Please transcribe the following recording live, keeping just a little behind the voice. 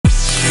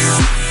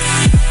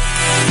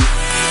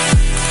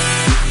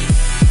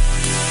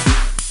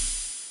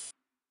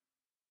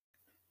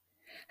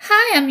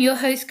I am your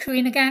host,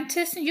 Karina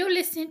Gantus, and you're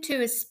listening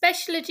to a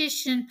special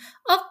edition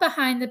of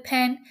Behind the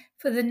Pen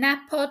for the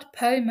NAPOD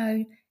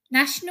POMO,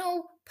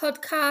 National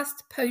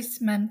Podcast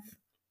Post Month.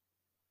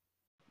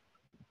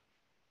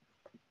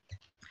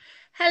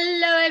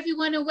 Hello,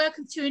 everyone, and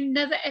welcome to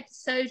another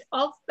episode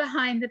of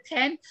Behind the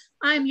Pen.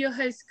 I'm your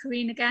host,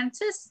 Karina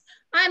Gantus.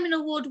 I'm an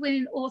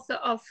award-winning author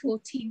of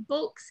 14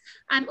 books.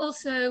 I'm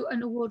also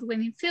an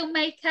award-winning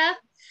filmmaker.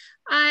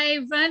 I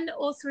run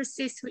Author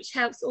Assist, which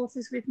helps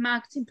authors with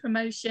marketing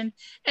promotion,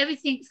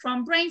 everything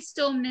from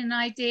brainstorming an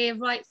idea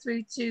right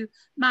through to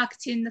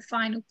marketing the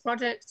final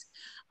product.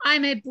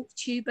 I'm a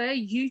booktuber,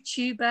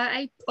 YouTuber,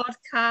 a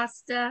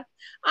podcaster.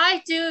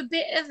 I do a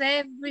bit of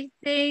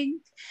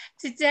everything.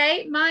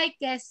 Today, my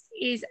guest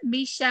is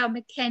Michelle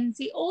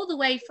Mackenzie, all the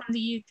way from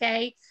the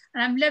UK.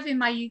 And I'm loving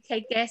my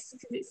UK guests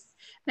because it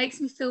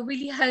makes me feel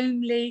really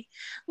homely.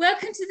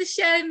 Welcome to the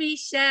show,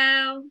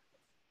 Michelle.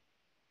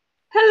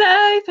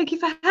 Hello, thank you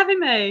for having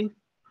me.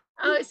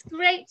 Oh, it's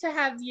great to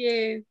have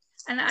you.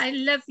 And I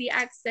love the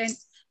accent.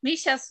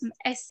 Michelle's from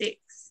Essex,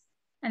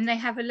 and they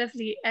have a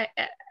lovely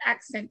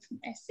accent from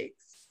Essex.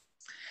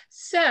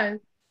 So,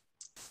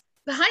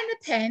 Behind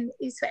the Pen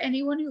is for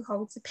anyone who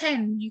holds a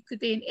pen. You could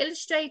be an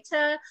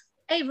illustrator,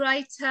 a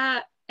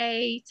writer,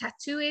 a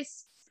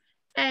tattooist,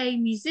 a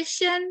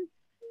musician,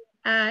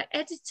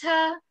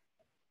 editor,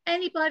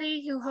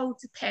 anybody who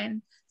holds a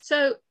pen.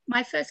 So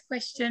my first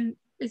question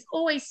is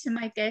always to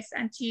my guests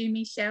and to you,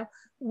 Michelle.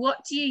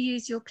 What do you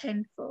use your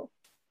pen for?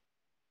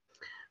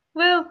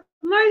 Well,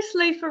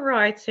 mostly for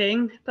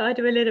writing, but I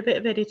do a little bit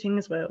of editing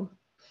as well.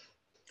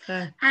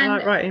 So I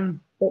like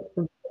writing books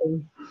and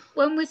things.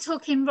 When we're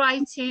talking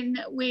writing,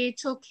 we're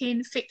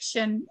talking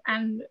fiction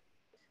and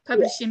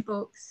publishing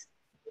books.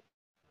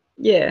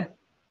 Yeah.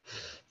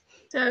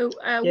 So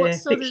what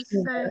sort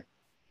of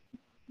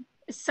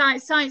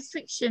science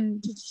fiction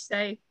did you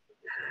say?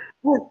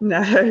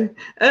 No,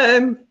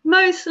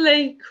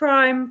 mostly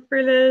crime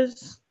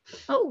thrillers.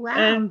 Oh, wow.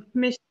 And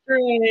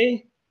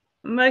mystery.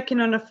 I'm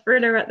working on a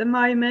thriller at the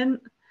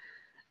moment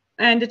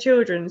and a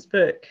children's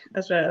book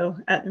as well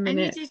at the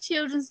minute. And you do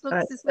children's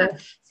books as well.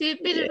 So you're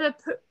a bit of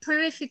a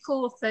prolific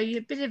author. You're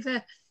a bit of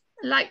a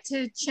like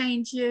to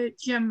change your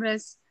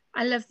genres.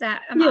 I love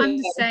that. I'm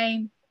the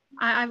same.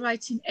 I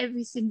write in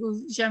every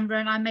single genre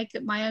and I make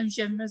up my own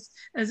genres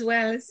as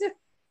well.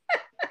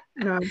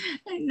 No.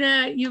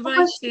 And you're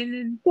writing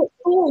and it's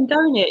boring,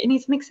 don't it? You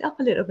need to mix it up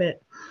a little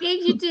bit. Yeah,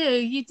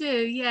 you do.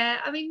 Yeah.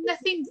 I mean,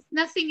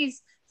 nothing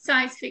is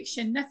science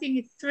fiction, nothing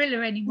is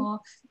thriller anymore.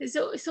 It's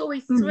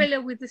always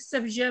thriller with a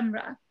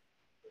subgenre.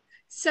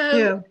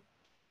 So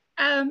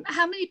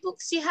how many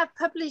books do you have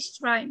published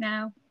right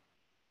now?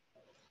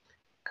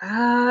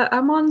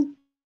 I'm on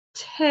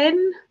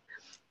 10.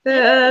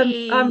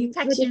 I'm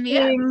catching me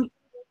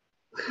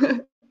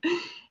up.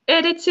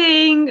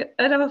 Editing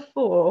another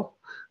 4.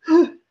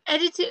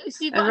 Editing,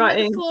 so you've got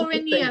another 4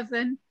 in the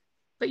oven,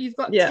 but you've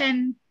got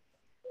 10.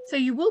 So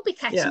you will be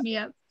catching me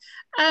up.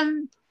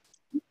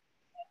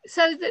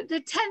 So the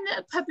 10 that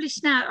are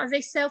published now, are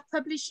they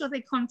self-published or are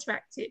they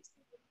contracted?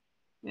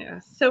 Yeah,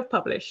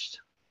 self-published.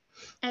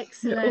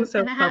 Excellent. All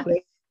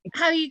self-published.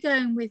 How are you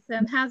going with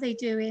them? How are they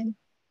doing?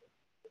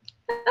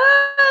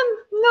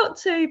 Not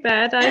too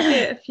bad. I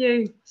get a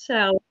few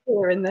sales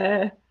here and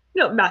there.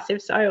 Not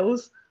massive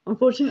sales,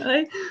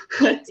 unfortunately.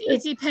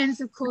 It depends,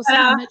 of course,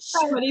 how much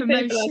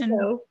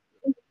promotion.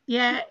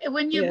 Yeah,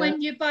 when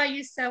you buy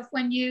yourself,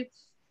 when you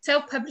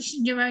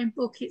self-publishing your own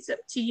book, it's up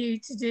to you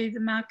to do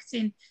the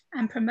marketing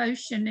and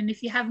promotion. And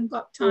if you haven't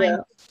got time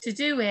to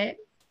do it,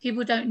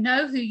 people don't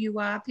know who you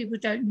are, people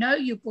don't know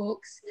your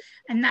books,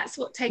 and that's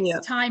what takes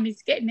time,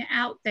 is getting it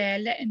out there,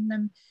 letting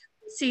them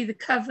see the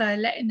cover,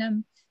 letting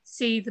them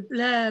see the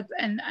blurb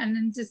and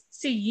just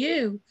see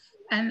you,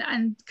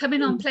 and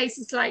coming on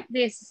places like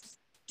this,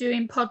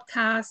 doing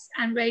podcasts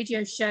and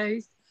radio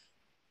shows.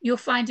 You'll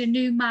find a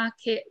new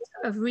market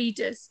of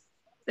readers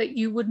that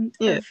you wouldn't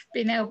have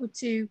been able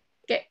to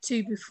get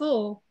to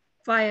before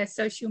via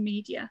social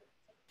media.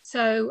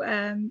 So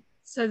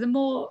so the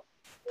more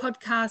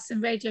podcasts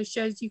and radio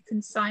shows you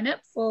can sign up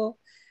for,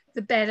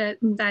 the better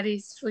that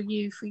is for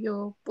you for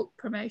your book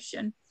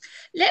promotion.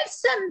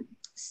 Let's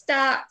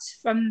start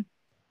from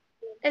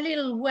a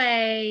little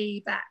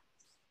way back.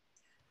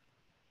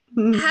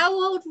 How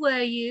old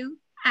were you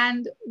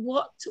and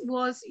what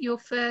was your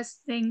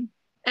first thing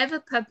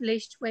ever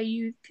published where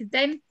you could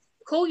then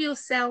call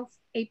yourself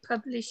a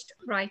published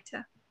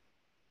writer?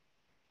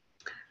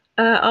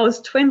 I was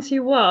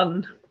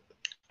 21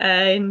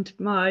 and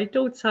my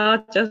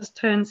daughter just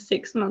turned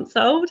 6 months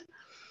old,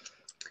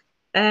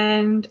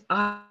 and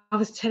I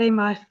was telling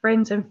my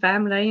friends and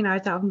family,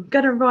 that I'm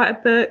going to write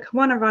a book, I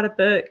want to write a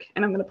book,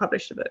 and I'm going to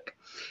publish the book.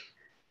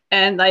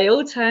 And they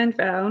all turned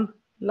around,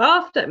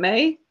 laughed at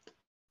me,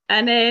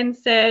 and then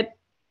said,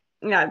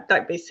 no,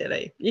 don't be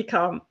silly. You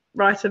can't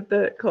write a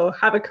book or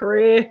have a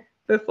career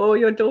before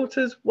your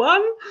daughter's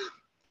 1.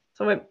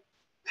 So I went,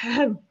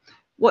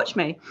 watch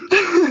me.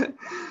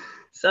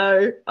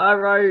 So I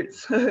wrote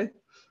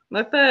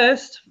my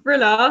first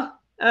thriller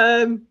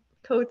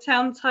called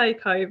Town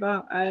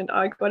Takeover, and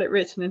I got it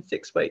written in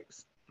 6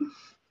 weeks.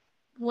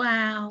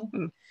 Wow.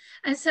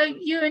 And so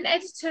you're an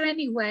editor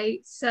anyway,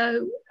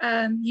 so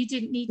you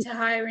didn't need to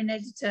hire an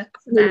editor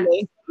for that.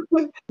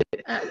 Really?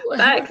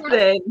 Back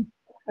then.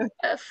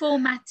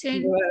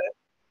 Formatting.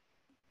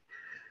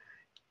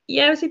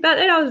 Yeah, see, back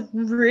then I was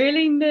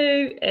really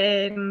new,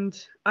 and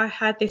I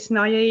had this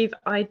naive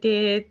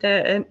idea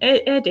that an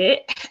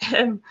edit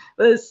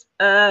was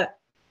a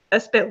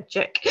spell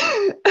check.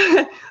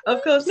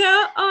 Of course,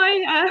 now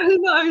I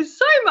know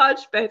so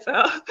much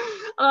better.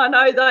 I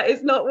know that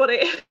is not what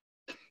it is.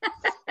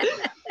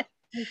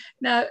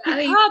 No, I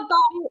mean, can't buy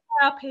it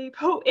now,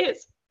 people.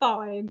 It's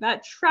fine.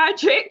 That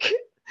tragic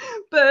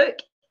book,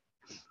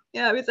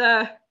 yeah,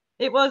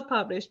 it was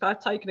published, but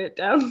I've taken it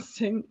down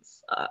since.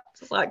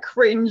 Just like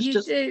cringe. You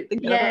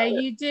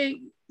do.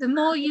 The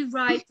more you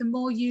write, the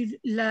more you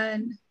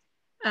learn.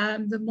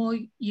 The more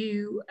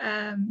you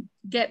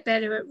get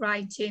better at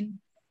writing.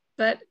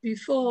 But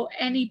before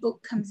any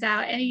book comes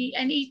out,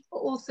 any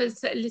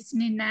authors that are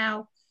listening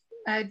now,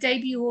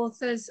 debut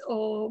authors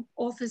or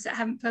authors that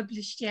haven't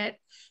published yet,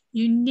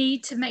 you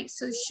need to make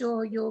so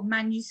sure your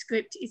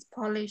manuscript is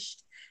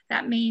polished.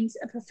 That means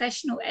a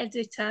professional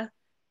editor,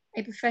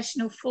 a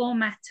professional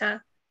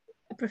formatter,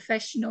 a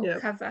professional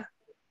cover.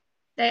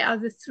 They are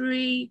the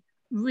 3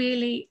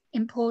 really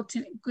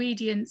important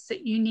ingredients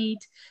that you need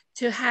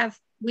to have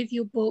with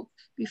your book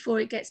before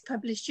it gets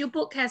published. Your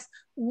book has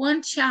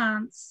one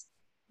chance,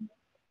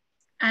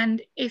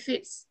 and if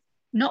it's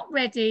not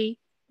ready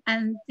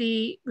and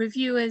the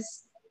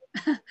reviewers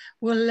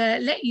will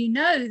let you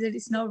know that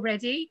it's not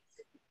ready,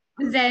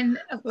 then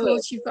of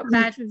course you've got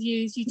bad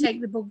reviews. You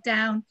take the book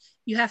down,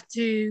 you have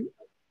to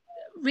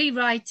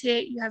rewrite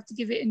it, you have to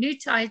give it a new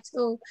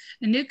title,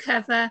 a new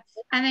cover,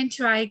 and then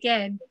try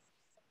again.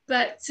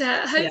 But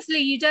hopefully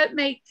you don't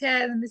make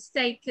the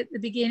mistake at the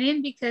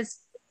beginning, because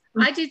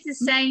I did the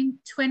same.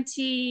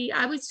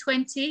 I was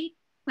 20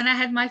 when I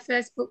had my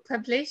first book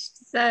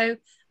published, so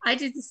I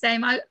did the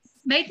same. I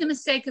made the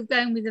mistake of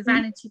going with a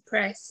vanity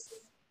press,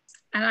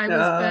 and I was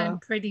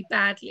burned pretty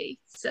badly.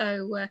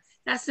 So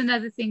that's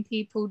another thing,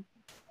 people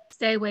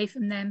stay away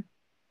from them.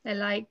 They're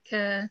like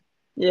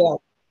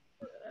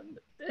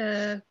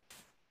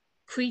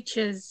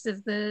creatures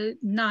of the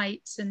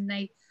night, and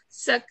they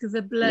suck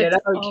the blood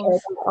of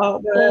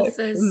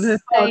authors.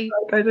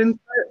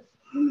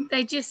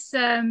 They just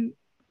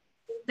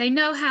they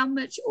know how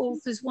much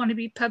authors want to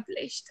be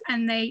published,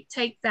 and they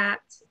take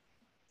that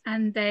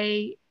and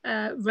they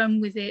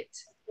run with it.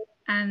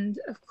 And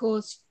of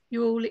course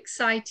you're all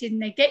excited,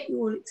 and they get you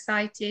all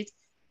excited,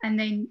 and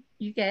then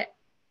you get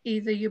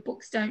either your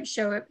books don't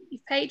show up that you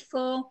paid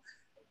for,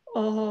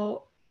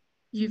 or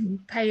you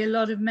pay a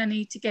lot of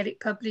money to get it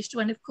published,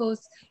 when of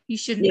course you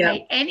shouldn't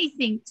pay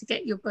anything to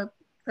get your book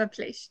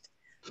published.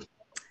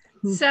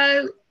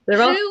 So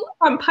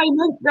front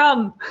payment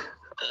run.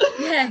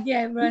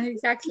 Run,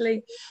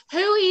 exactly.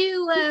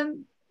 Who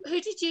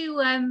did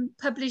you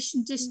publish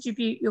and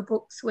distribute your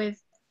books with?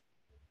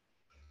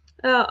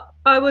 I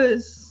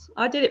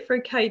did it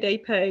through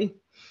KDP.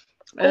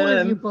 All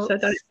of your books? So I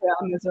done it through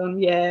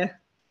Amazon,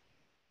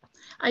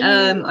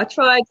 I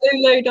tried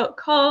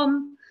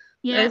Lulu.com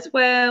as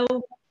well,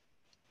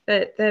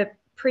 but their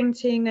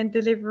printing and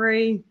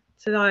delivery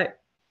to like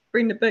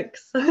bring the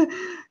books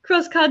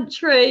cross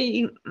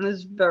country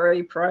was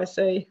very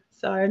pricey,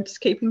 so I'm just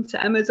keeping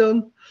to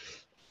Amazon.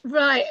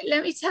 Right,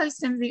 let me tell you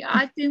something.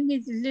 I've been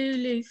with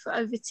Lulu for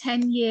over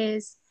 10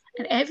 years,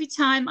 and every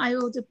time I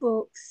order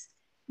books,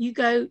 you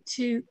go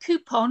to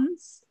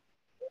coupons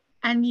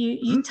and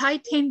you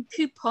type in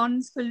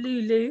coupons for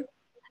Lulu,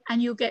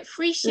 and you'll get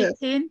free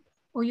shipping,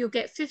 or you'll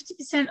get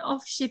 50%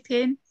 off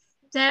shipping.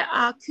 There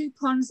are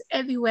coupons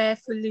everywhere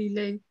for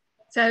Lulu.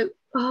 So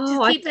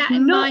just keep that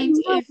in mind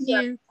if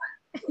you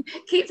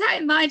keep that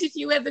in mind if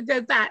you ever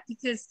go back,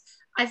 because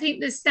I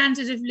think the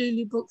standard of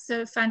Lulu books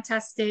are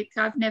fantastic.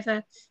 I've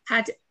never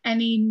had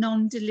any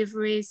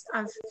non-deliveries.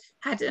 I've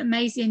had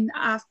amazing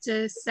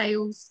after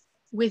sales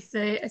with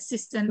the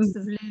assistance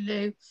of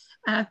Lulu.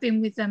 I've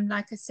been with them,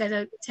 like I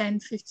said, 10,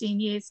 15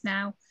 years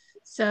now.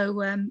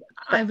 So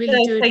I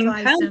really do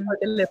advise them.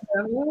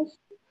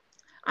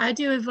 I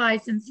do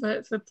advise them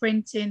for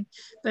printing.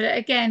 But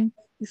again,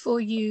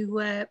 before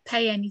you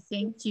pay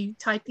anything, you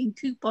type in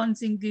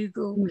coupons in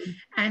Google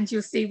and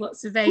you'll see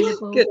what's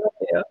available. Good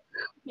idea.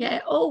 Yeah,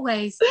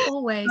 always,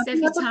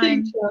 every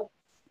time.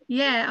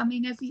 Yeah, I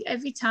mean,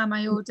 every time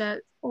I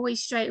order,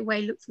 always straight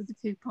away look for the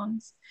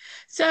coupons.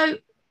 So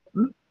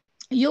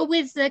you're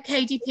with the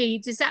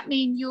KDP. Does that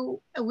mean you're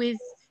with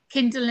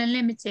Kindle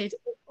Unlimited,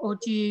 or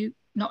do you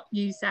not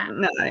use that?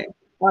 No, I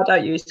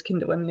don't use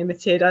Kindle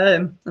Unlimited.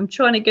 I'm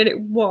trying to get it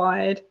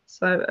wide.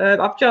 So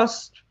I've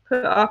just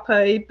put up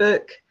a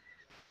book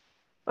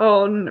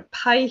on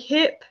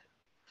PayHip.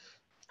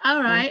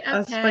 All right, okay.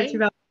 I spoke to you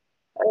about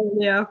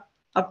earlier.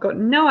 I've got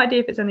no idea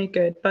if it's any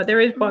good, but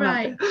there is one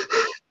out there.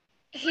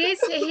 Here's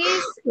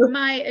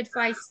my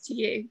advice to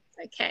you,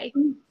 okay?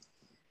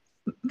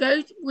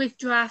 Go with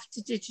Draft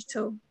to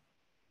Digital.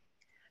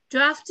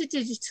 Draft to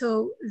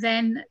Digital,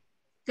 then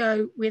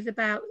go with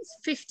about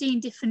 15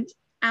 different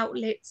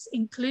outlets,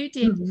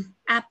 including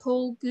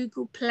Apple,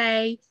 Google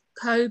Play,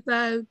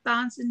 Kobo,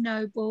 Barnes and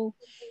Noble.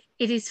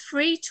 It is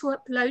free to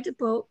upload a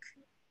book.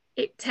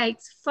 It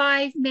takes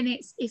 5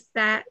 minutes, if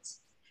that.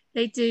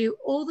 They do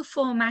all the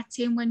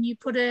formatting when you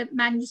put a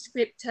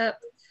manuscript up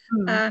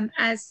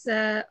as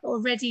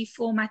already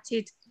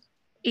formatted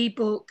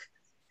ebook.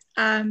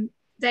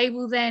 They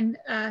will then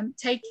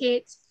take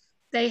it.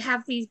 They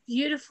have these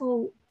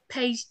beautiful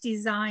page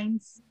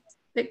designs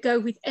that go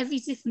with every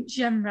different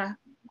genre.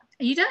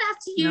 And you don't have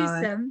to use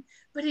them,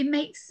 but it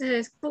makes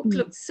the book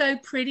look so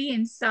pretty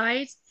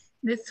inside.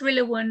 The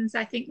thriller ones,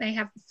 I think they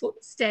have the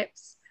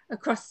footsteps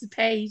across the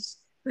page,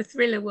 the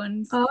thriller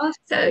ones. Oh,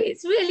 so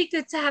it's really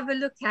good to have a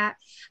look at.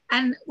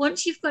 And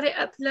once you've got it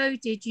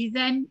uploaded, you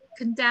then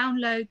can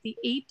download the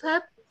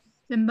EPUB,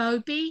 the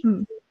Mobi,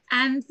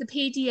 and the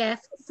PDF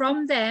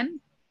from them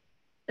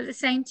at the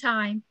same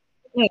time.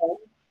 Yeah.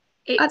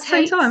 At the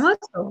same time,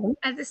 that's all.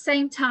 At the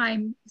same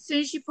time, as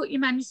soon as you put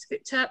your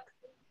manuscript up,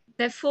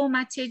 they're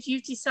formatted,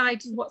 you've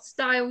decided what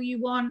style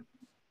you want,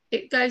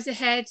 it goes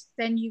ahead,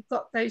 then you've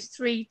got those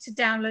 3 to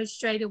download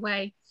straight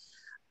away.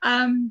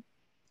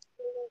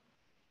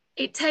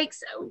 It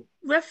takes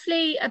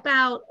roughly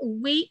about a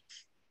week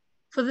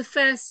for the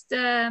first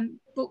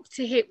book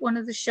to hit one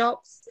of the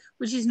shops,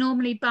 which is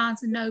normally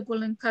Barnes and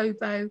Noble and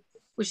Kobo,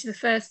 which are the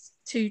first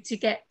 2 to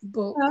get the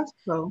book,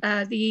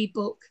 the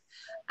ebook.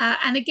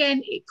 And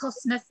again, it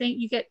costs nothing.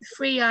 You get the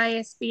free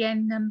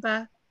ISBN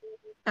number.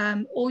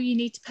 All you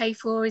need to pay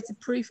for is a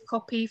proof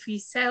copy for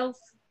yourself.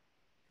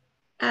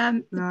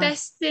 The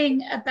best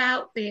thing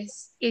about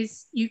this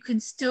is you can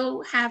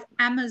still have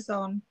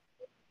Amazon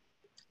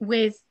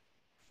with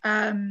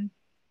Draft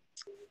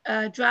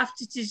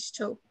to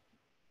Digital.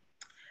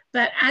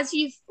 But as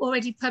you've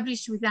already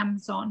published with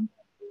Amazon,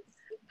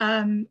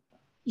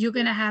 you're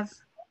going to have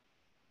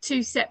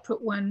 2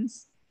 separate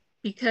ones,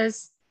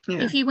 because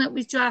if you went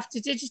with Draft to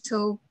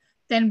Digital,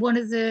 then one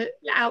of the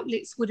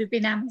outlets would have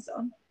been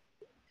Amazon.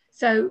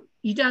 So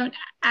you don't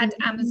add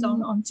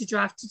Amazon onto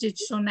Draft to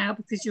Digital now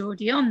because you're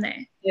already on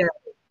there. Yeah.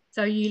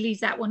 So you leave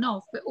that one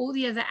off. But all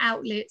the other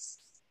outlets,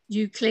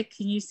 you click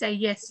and you say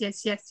yes,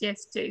 yes, yes,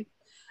 yes to.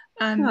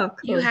 Cool.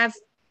 You have,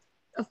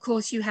 of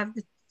course, you have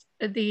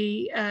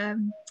the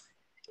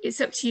it's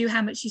up to you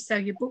how much you sell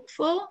your book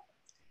for.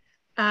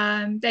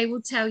 They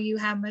will tell you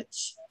how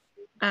much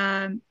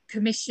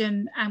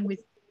commission and with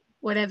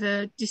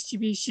whatever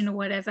distribution or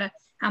whatever,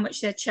 how much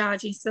they're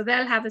charging. So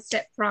they'll have a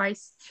set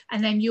price,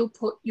 and then you'll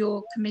put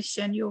your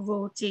commission, your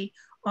royalty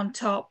on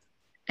top,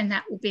 and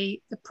that will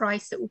be the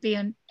price that will be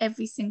on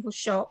every single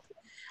shop.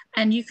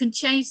 And you can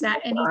change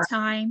that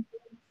anytime.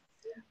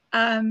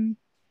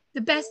 The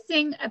best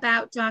thing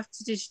about Draft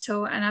to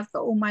Digital, and I've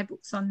got all my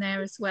books on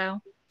there as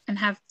well, and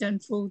have done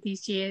for all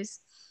these years,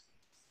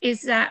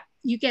 is that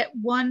you get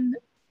one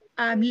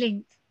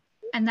link,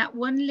 and that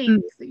one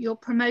link that you're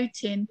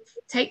promoting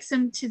takes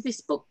them to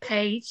this book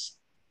page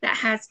that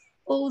has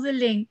all the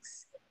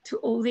links to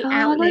all the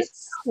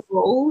outlets. That's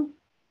cool.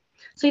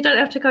 So you don't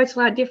have to go to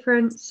like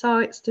different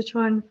sites to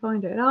try and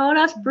find it. Oh,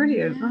 that's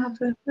brilliant. I'll have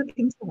to look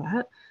into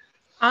that.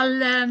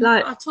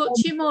 I'll talk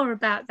to you more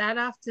about that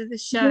after the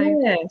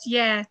show.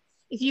 Yeah.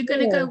 If you're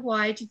going to go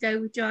wide, you go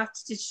with Draft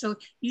to Digital.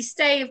 You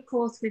stay, of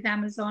course, with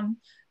Amazon,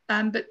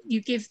 but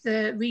you give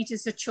the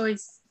readers a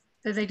choice,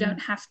 so they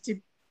don't have to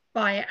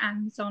buy at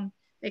Amazon.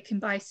 They can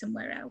buy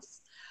somewhere else.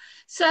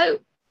 So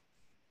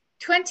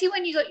 20,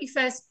 when you got your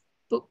first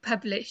book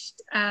published,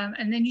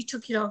 and then you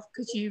took it off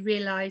because you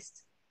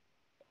realised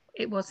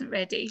it wasn't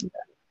ready.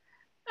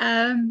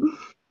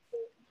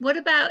 What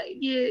about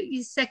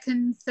your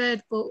second,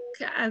 third book?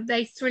 Are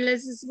they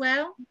thrillers as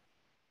well?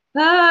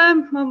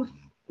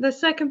 The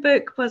second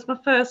book was my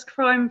first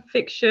crime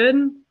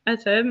fiction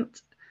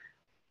attempt.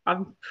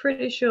 I'm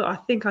pretty sure, I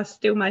think I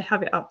still may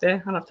have it up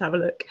there. I'll have to have a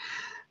look.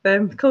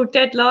 Called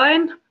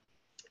Deadline.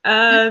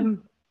 What's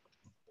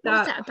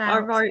that about? I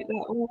wrote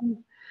that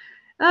one.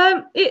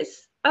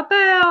 It's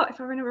about, if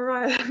I remember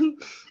right,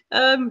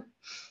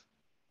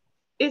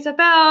 it's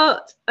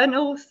about an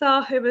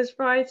author who was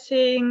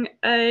writing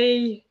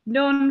a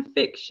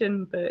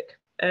non-fiction book,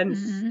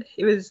 and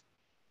he was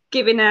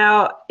giving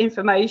out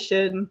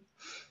information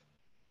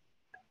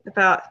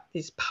about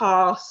his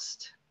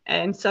past,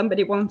 and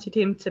somebody wanted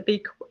him to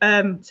be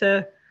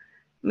to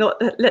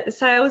not let the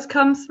sales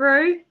come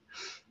through,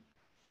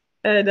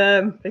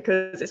 and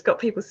because it's got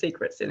people's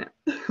secrets in it.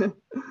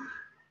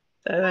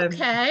 So,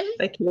 okay.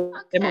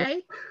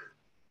 Okay.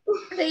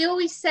 They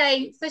always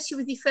say, especially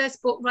with your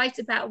first book, write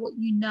about what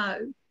you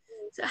know.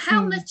 So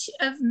how much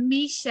of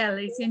Michelle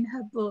is in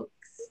her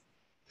books?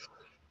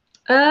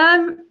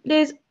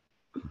 There's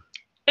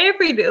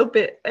every little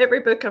bit,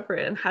 every book I've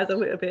written has a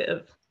little bit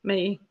of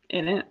me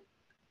in it.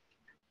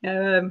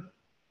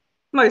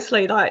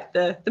 Mostly like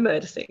the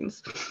murder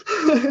scenes.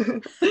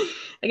 I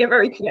get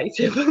very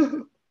creative.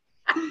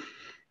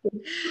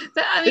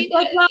 But I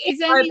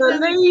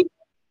mean,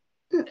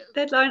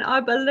 Deadline, I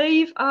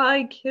believe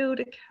I killed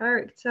a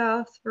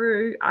character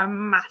through a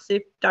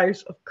massive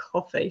dose of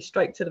coffee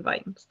straight to the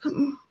veins.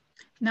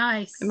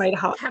 Nice. It made a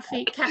heart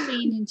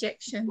caffeine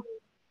injection.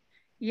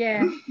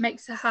 Yeah,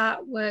 makes the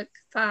heart work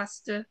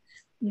faster,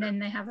 and then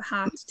they have a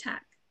heart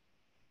attack.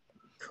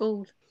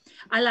 Cool.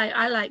 I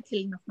like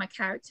killing off my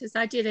characters.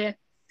 I did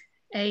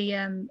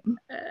a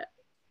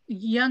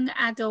young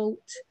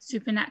adult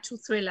supernatural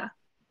thriller,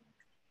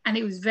 and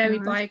it was very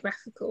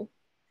biographical.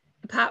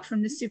 Apart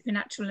from the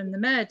supernatural and the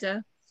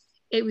murder,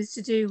 it was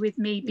to do with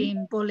me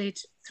being bullied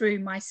through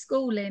my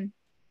schooling.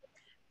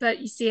 But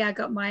you see, I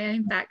got my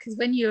own back, because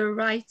when you're a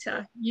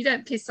writer, you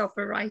don't piss off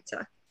a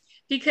writer,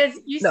 because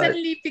you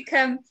suddenly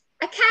become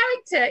a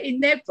character in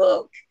their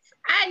book,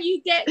 and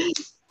you get.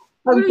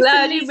 I'm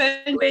glad you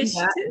mentioned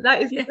that.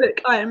 That is the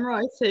book I am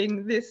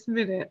writing this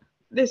minute.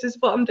 This is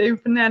what I'm doing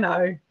for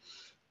Nano,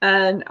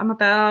 and I'm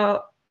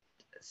about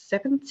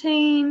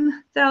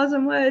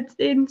 17,000 words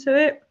into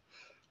it,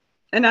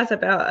 and that's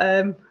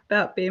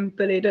about being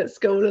bullied at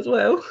school as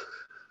well.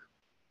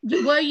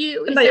 Were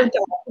you?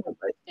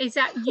 Is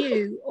that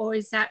you, or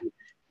is that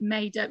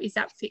made up? Is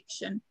that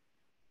fiction?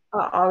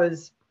 I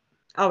was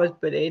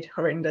bullied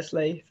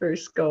horrendously through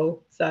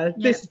school, so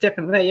this is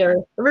definitely a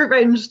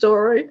revenge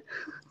story.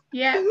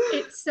 Yeah,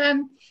 it's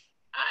I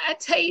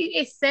tell you,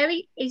 it's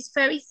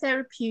very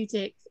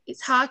therapeutic.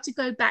 It's hard to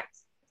go back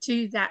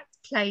to that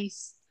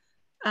place,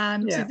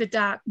 to the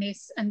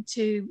darkness, and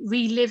to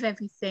relive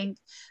everything,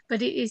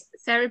 but it is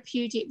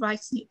therapeutic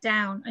writing it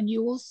down. And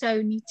you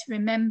also need to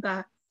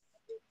remember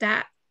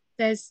that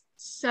there's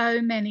so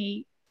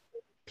many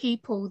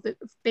people that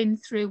have been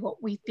through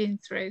what we've been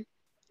through.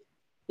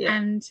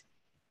 And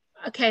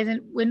okay,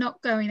 then we're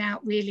not going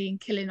out really and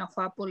killing off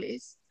our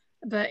bullies,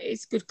 but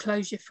it's good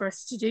closure for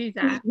us to do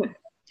that.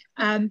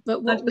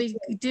 But what we're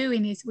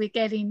doing is we're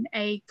getting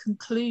a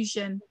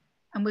conclusion,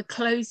 and we're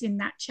closing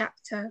that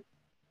chapter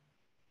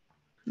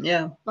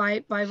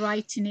by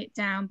writing it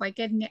down, by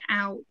getting it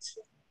out.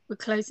 We're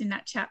closing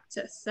that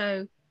chapter.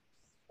 So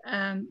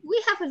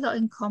we have a lot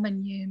in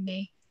common, you and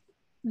me.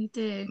 We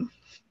do.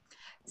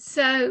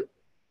 So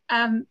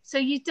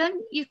you've done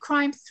your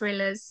crime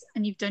thrillers,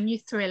 and you've done your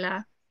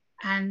thriller,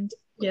 and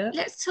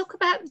let's talk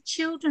about the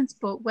children's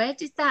book. Where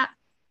did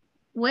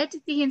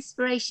the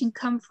inspiration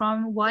come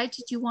from? Why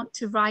did you want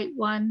to write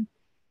one?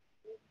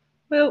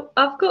 Well,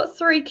 I've got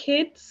 3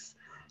 kids,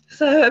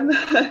 so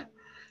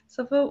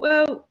so I thought,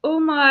 well, all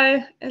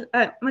my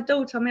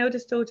daughter, my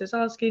eldest daughter's been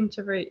asking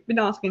to read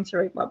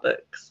my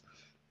books,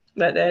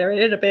 but they're a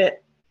little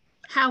bit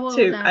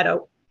too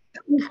adult.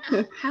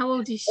 How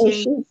old is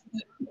she?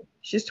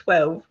 She's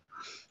 12.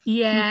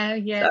 Yeah.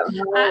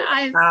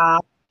 So,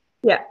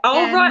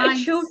 I'll write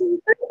a children's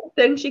book,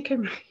 then she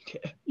can read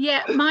it.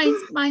 Yeah,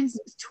 mine's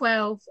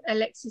 12.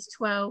 Alexa's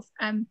 12.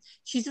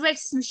 She's read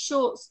some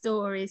short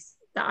stories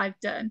that I've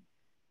done,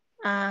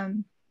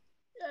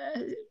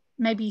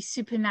 maybe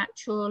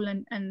supernatural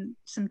and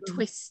some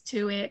twists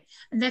to it,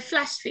 and they're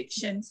flash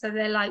fiction, so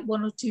they're like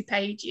 1 or 2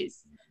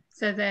 pages,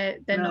 so they're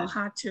not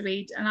hard to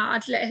read, and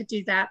I'd let her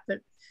do that.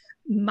 But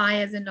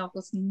my other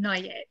novels,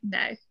 not yet.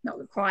 No,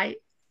 not quite.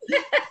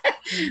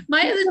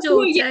 My other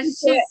daughter,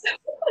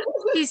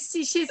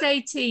 she's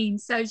 18,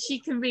 so she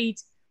can read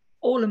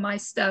all of my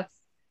stuff,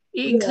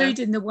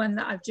 including the one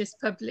that I've just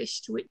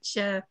published, which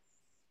I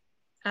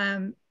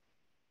wouldn't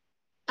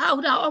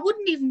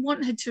even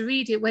want her to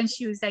read it when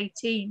she was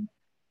 18.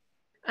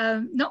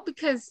 Not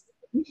because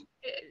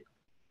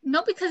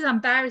I'm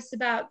embarrassed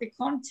about the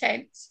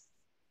content.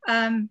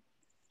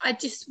 I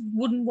just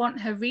wouldn't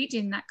want her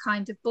reading that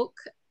kind of book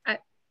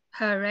at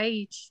her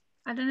age.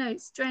 I don't know,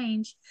 it's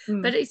strange,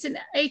 but it's an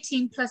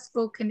 18 plus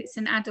book, and it's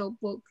an adult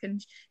book,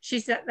 and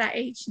she's at that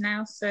age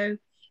now, so if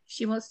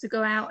she wants to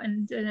go out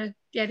and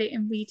get it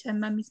and read her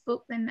mummy's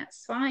book, then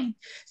that's fine.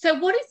 So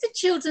what is the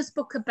children's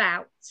book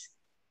about?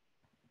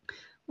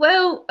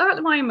 Well, at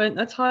the moment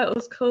the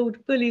title's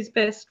called Bully's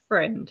Best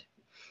Friend,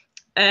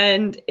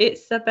 and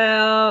it's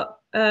about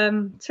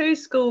 2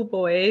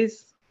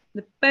 schoolboys,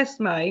 the best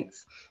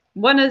mates.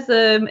 One of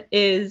them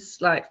is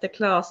like the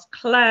class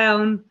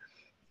clown,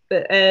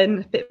 but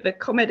a bit of a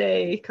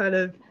comedy kind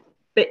of,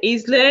 but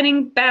he's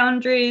learning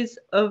boundaries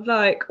of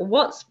like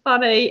what's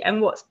funny and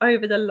what's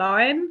over the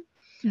line.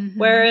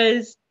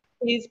 Whereas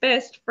his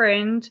best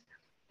friend,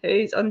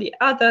 who's on the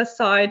other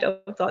side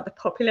of like the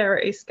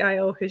popularity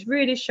scale, who's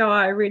really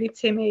shy, really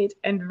timid,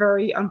 and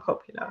very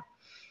unpopular.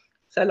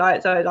 So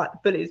like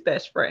Bully's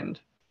best friend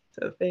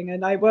sort of thing,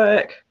 and they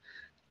work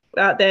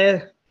out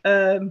their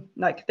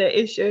like their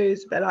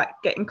issues. They're like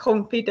getting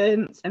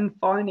confidence and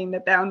finding the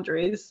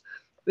boundaries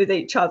with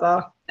each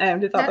other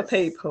and with other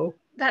people.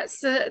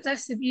 That's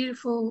a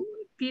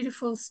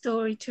beautiful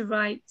story to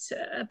write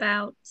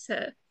about,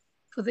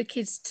 for the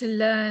kids to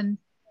learn.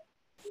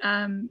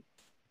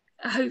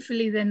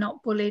 Hopefully they're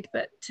not bullied,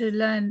 but to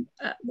learn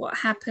what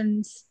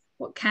happens,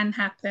 what can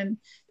happen,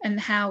 and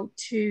how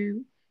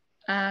to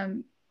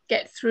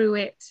get through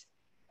it.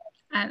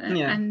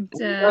 And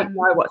don't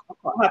know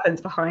what happens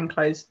behind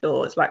closed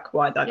doors, like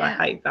why they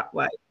behave that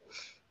way.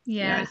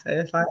 So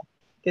it's like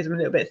gives them a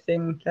little bit of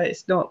thing that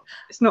it's not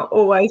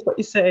always what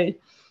you see.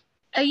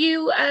 Are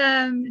you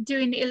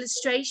doing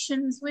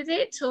illustrations with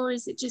it, or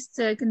is it just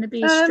going to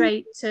be a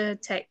straight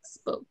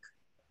textbook?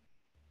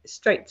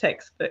 Straight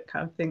textbook,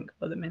 I think,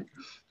 for the minute.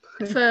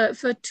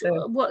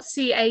 What's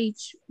the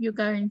age you're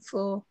going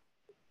for?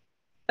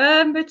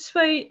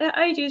 Between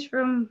ages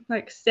from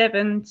like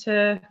 7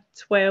 to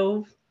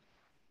 12,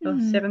 or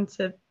 7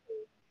 to.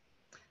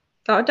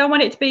 I don't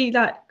want it to be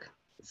like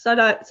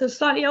so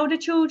slightly older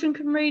children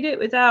can read it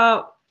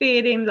without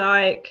feeling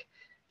like,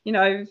 you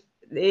know,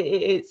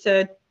 it's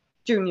a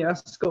junior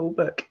school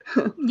book.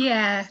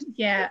 yeah.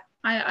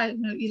 I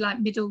know you like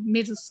middle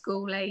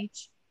school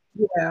age.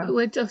 Yeah.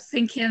 We're just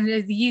thinking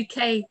of the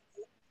UK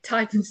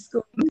type of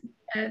school.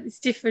 It's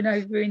different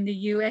over in the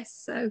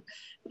US, and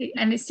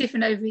it's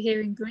different over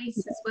here in Greece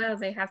as well.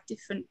 They have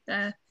different.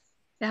 They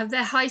have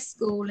their high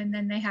school, and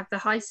then they have the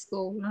high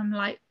school. And I'm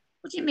like,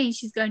 what do you mean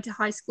she's going to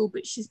high school,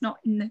 but she's not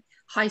in the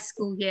high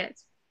school yet?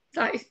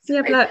 Like,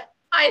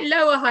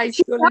 lower high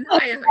school and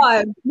higher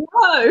high school.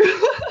 No,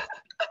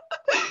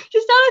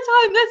 she's out of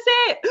time. That's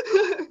it.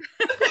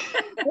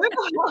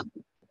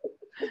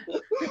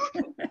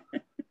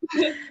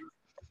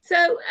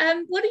 So,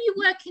 what are you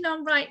working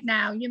on right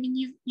now? I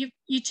mean,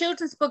 your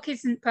children's book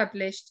isn't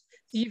published,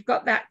 so you've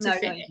got that to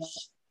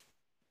finish.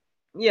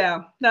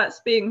 Yeah,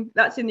 that's in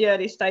the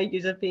early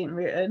stages of being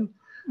written.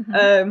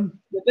 The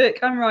book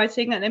I'm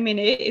writing at the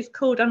minute is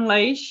called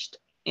Unleashed.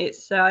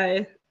 It's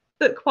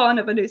book 1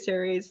 of a new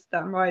series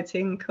that I'm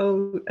writing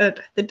called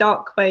The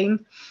Dark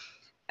Queen,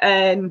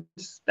 and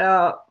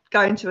about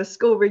going to a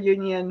school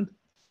reunion,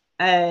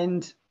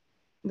 and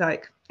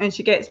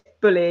she gets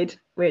bullied,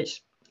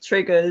 which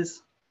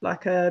triggers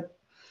like a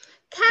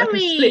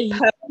split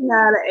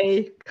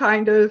personality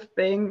kind of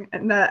thing,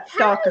 and that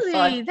darker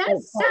side. That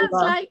sounds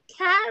like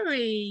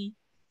Carrie.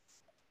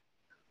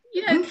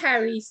 You know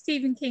Carrie,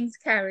 Stephen King's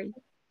Carrie.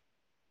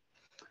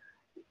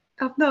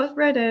 I've not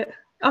read it.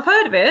 I've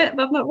heard of it,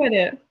 but I've not read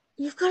it.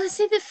 You've got to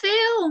see the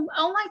film.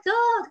 Oh my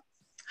God.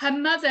 Her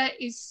mother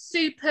is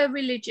super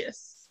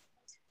religious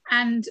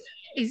and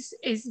is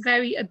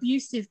very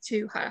abusive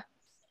to her.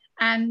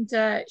 And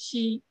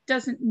she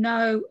doesn't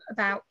know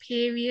about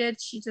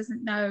periods. She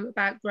doesn't know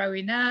about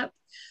growing up.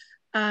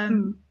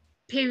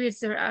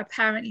 Periods are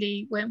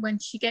apparently, when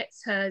she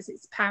gets hers,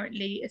 it's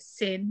apparently a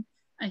sin,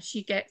 and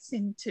she gets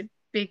into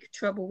big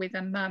trouble with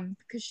her mum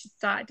because she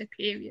started her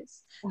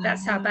periods.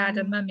 That's how bad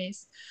her mum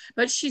is.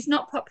 But she's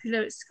not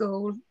popular at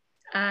school.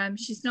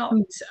 She's not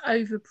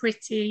over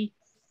pretty.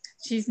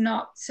 She's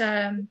not.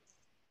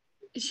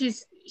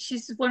 She's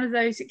one of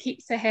those that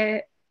keeps the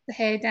hair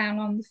down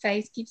on the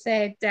face, keeps her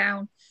head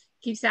down,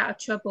 keeps out of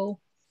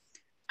trouble.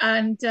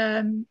 And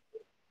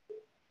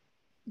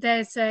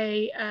there's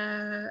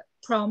a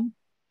prom,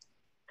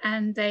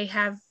 and they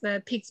have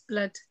pig's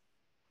blood,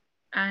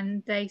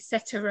 and they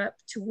set her up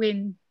to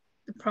win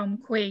the prom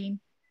queen.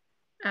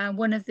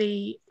 One of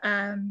the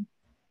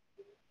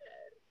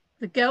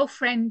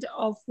girlfriend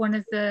of one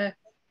of the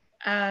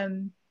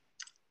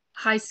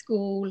high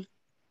school,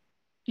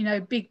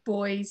 big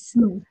boys.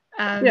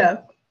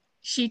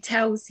 She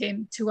tells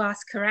him to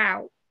ask her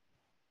out.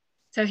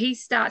 So he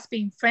starts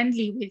being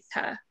friendly with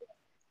her,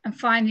 and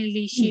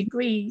finally she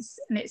agrees,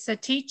 and it's her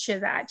teacher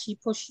that actually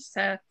pushes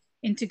her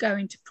into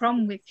going to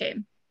prom with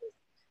him.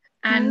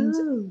 And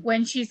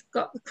when she's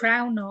got the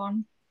crown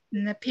on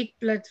and the pig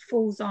blood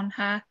falls on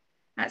her,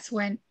 that's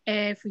when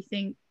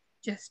everything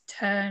just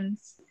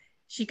turns.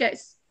 She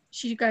goes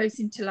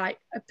into like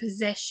a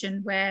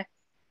possession where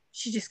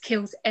she just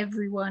kills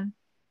everyone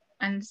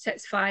and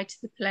sets fire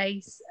to the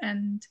place,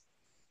 and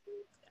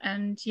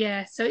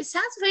yeah, so it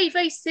sounds very,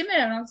 very similar,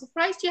 and I'm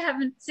surprised you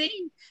haven't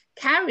seen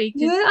Carrie,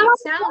 because it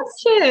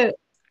sounds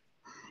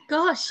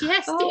gosh,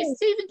 yes, it's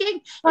Stephen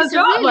King. It's a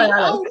really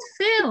old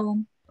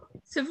film.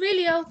 It's a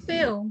really old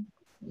film.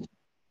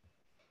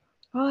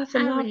 Oh, I have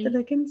to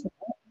look into it.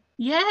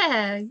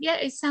 Yeah,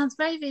 it sounds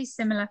very, very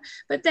similar.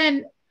 But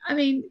then, I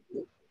mean,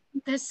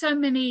 there's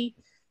only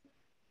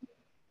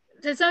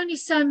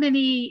so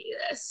many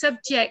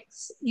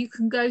subjects you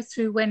can go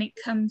through when it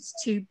comes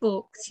to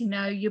books.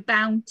 You're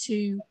bound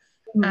to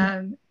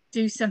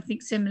do something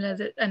similar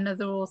that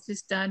another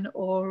author's done,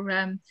 or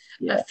a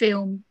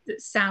film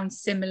that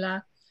sounds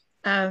similar.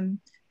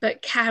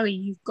 But Carrie,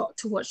 you've got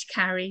to watch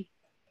Carrie.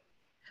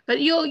 But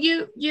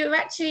you're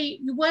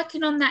actually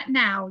working on that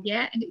now,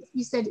 yeah? And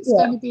you said it's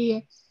going to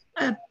be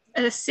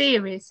a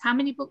series. How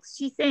many books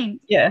do you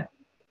think? Yeah,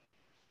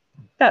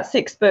 that's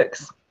 6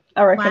 books,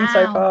 I reckon,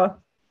 so far.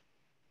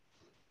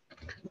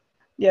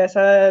 Yes,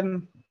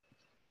 I've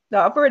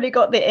already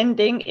got the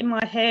ending in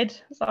my head,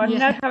 so I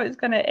know how it's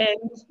going to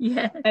end.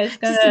 Yeah, it's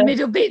just a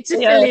middle bit to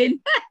fill in.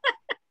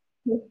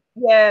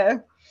 Yeah.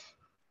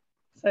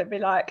 So it'd be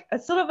like a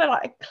sort of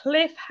a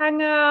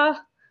cliffhanger.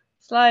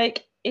 It's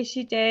like, is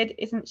she dead?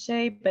 Isn't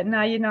she? But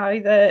now you know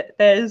that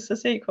there's a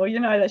sequel. You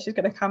know that she's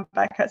going to come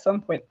back at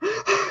some point.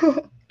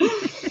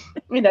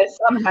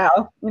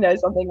 Somehow,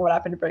 something will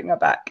happen to bring her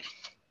back.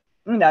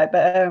 But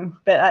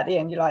at the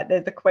end, you're like,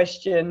 there's the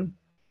question,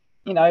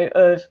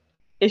 of,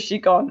 is she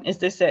gone? Is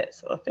this it?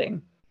 Sort of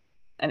thing.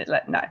 And it's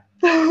like, no.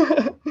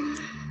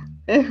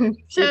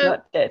 She's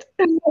not dead.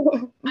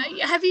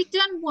 Have you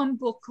done one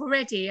book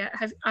already?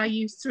 Are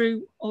you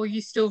through, or are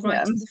you still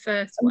writing the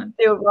first one?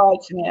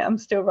 I'm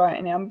still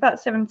writing it. I'm about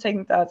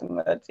 17,000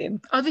 words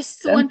in. Oh, this is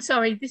the one.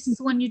 Sorry, this is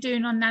the one you're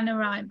doing on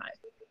NaNoWriMo.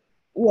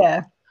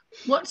 Yeah.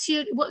 What's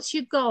your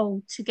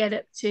goal to get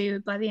up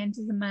to by the end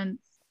of the month?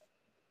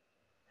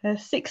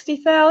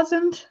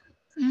 60,000.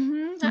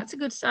 That's a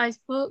good size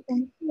book.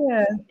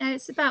 Yeah.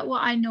 It's about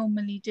what I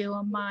normally do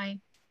on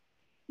mine.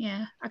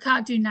 Yeah, I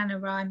can't do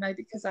NaNoWriMo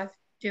because I'm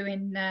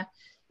doing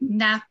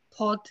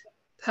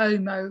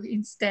NaPodPoMo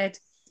instead,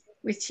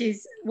 which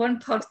is one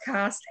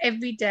podcast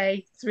every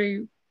day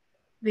through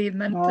the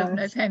month of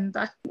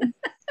November.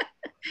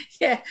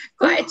 Yeah,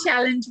 quite a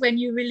challenge when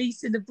you're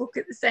releasing a book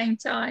at the same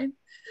time.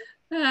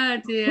 Oh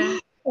dear.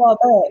 Well,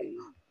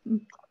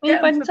 it's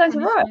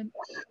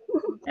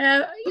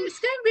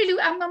going really.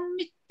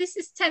 This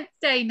is 10th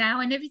day now,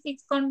 and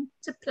everything's gone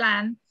to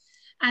plan,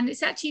 and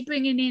it's actually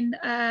bringing in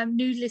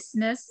new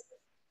listeners.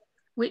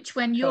 Which,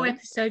 when your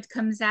episode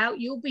comes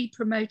out, you'll be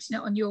promoting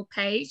it on your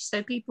page,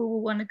 so people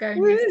will want to go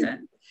and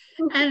listen,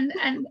 and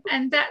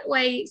that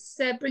way it's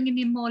bringing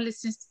in more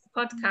listeners to the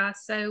podcast.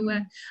 So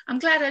I'm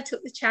glad I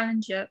took the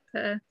challenge up.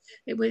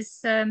 It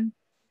was.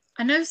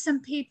 I know some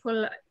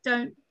people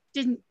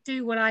didn't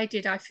do what I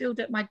did. I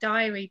filled up my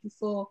diary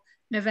before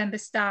November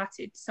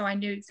started, so I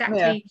knew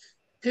exactly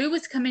who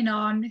was coming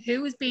on,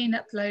 who was being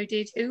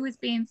uploaded, who was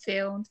being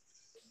filmed.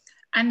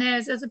 And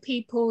there's other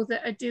people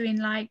that are doing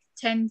like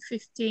 10,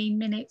 15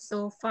 minutes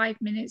or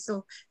 5 minutes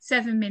or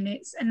 7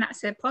 minutes, and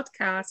that's their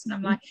podcast. And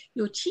I'm like,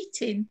 you're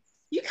cheating.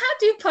 You can't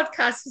do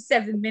podcasts for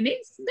 7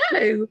 minutes.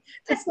 No,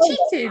 that's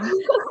cheating.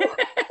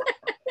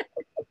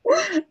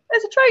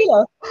 There's a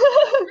trailer.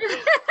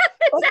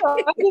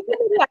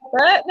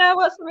 Now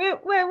where's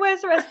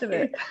the rest of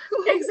it?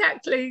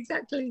 Exactly.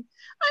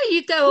 Oh,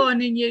 you go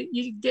on and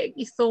you get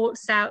your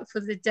thoughts out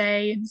for the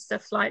day and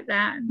stuff like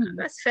that, and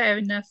that's fair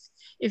enough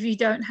if you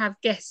don't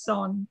have guests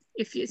on,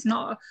 if it's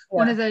not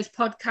one of those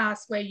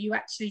podcasts where you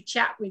actually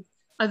chat with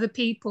other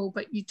people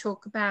but you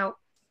talk about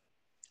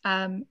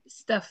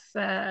stuff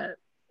that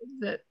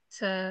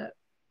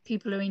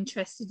people are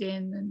interested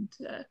in,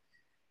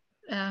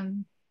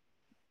 and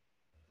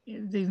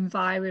the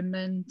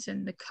environment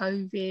and the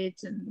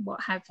COVID and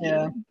what have you.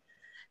 Yeah.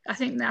 I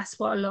think that's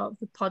what a lot of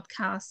the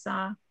podcasts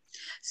are.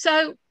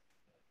 So,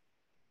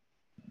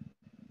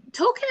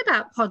 talking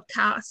about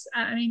podcasts,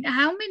 I mean,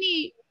 how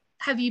many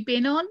have you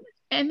been on?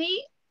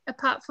 Any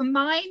apart from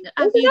mine?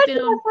 Have you been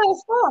on?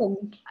 First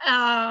one.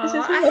 I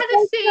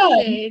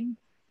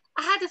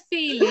had a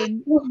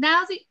feeling.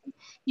 Now that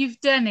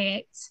you've done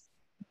it,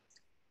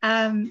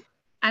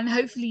 and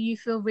hopefully you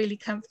feel really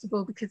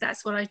comfortable, because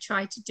that's what I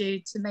try to do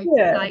to make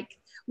it like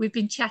we've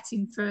been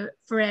chatting for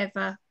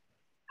forever,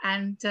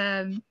 and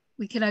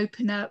we can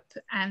open up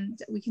and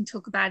we can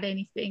talk about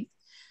anything.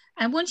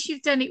 And once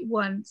you've done it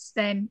once,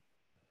 then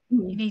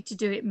you need to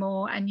do it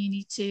more, and you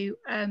need to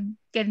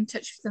get in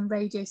touch with some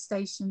radio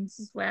stations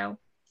as well,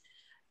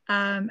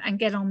 and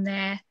get on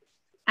there.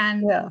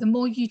 And the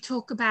more you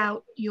talk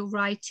about your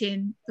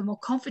writing, the more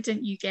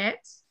confident you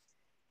get,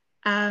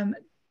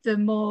 the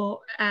more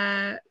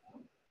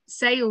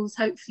sales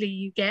hopefully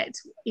you get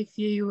if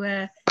you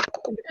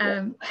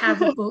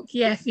have a book.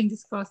 Yeah,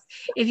 fingers crossed.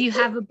 If you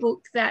have a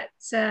book that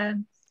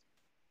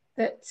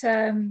it's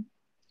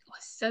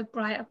so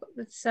bright, I've got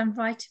the sun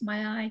right in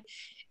my eye.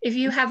 If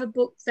you have a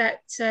book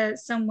that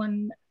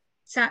someone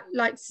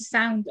likes the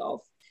sound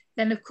of,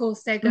 then of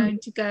course they're going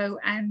to go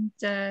and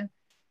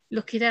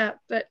look it up.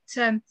 But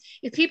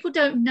if people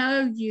don't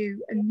know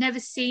you and never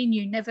seen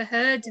you, never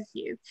heard of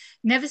you,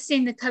 never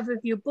seen the cover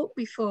of your book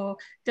before,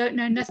 don't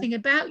know nothing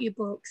about your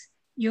books,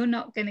 you're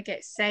not going to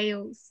get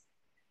sales.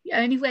 The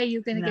only way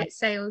you're going to get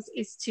sales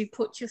is to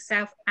put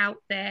yourself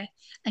out there,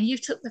 and you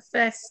took the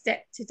first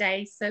step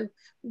today. So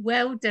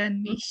well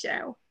done,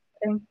 Michelle.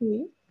 Thank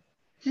you.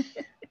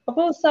 I've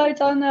also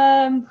done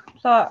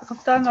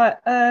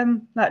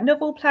like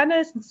novel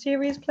planners and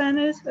series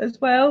planners as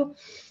well,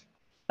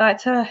 like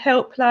to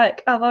help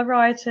like other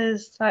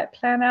writers like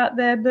plan out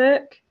their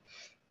book.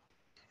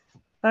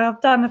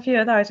 I've done a few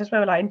of those as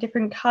well, like in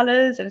different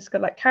colours, and it's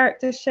got like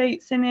character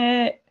sheets in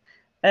it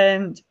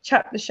and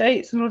chapter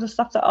sheets and all the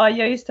stuff that I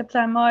use to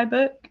plan my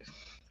book.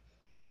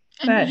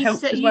 And you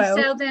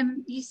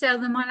sell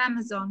them on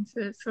Amazon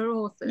for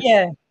authors?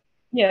 Yeah.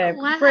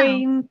 Wow.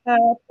 Green,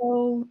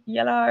 purple,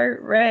 yellow,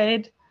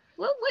 red.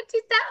 What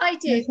did that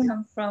idea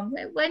come from?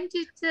 When did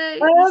you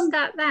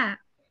start that?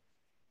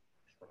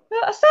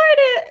 Well, I started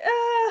it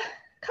a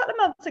couple of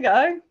months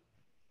ago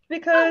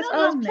because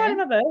I was planning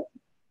my book.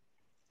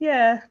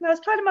 Yeah, I was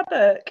planning my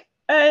book,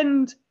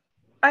 and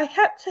I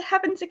kept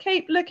having to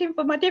keep looking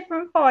for my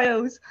different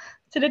files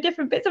to the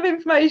different bits of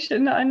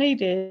information that I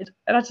needed,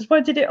 and I just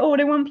wanted it all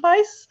in one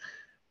place.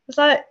 It's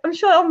like, I'm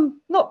sure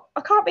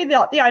I can't be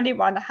the only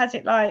one that has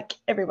it like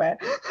everywhere.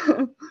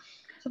 So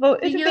I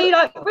thought it'd be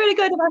like really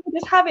good if I could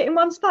just have it in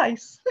one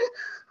space.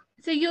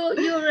 So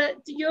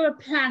you're a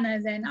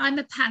planner then. I'm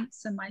a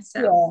pantser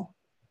myself.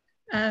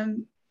 Yeah.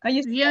 I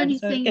used to the only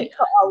thing get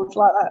old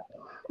like that.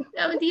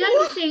 The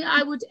only thing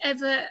I would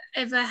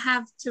ever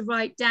have to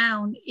write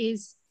down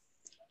is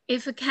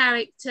if a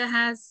character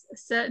has a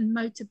certain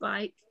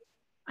motorbike,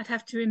 I'd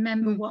have to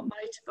remember what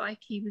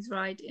motorbike he was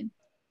riding.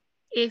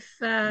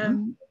 If a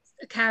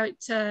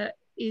character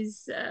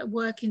is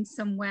working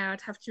somewhere,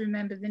 I'd have to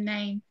remember the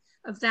name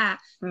of that.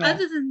 Yeah.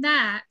 Other than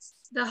that,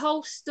 the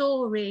whole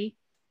story,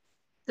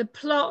 the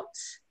plot,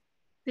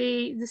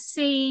 the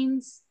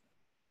scenes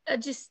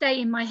just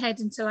stay in my head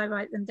until I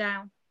write them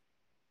down.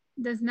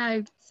 There's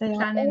no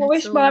planning. I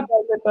wish my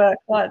brain would work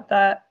like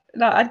that.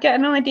 Like, I'd get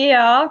an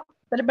idea,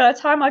 but by the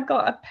time I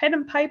got a pen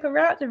and paper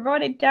out to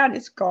write it down,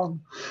 it's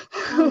gone.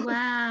 Oh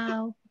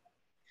wow!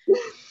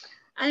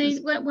 I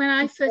mean, when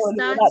I first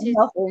started,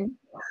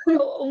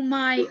 all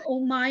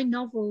my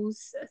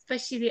novels,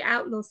 especially the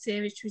Outlaw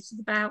series, which is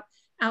about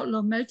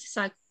outlaw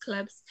motorcycle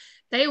clubs,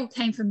 they all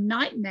came from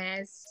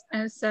nightmares.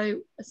 And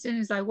so as soon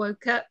as I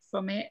woke up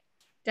from it,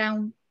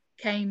 down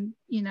came,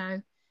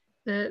 the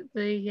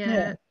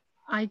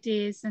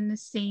ideas and the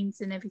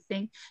scenes and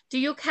everything. Do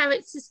your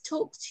characters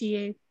talk to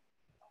you?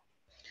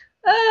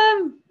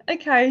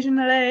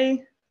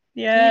 Occasionally,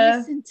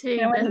 yeah. Do you listen to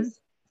them?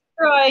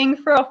 Straying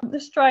from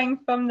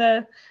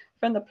the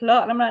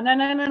plot, and I'm like,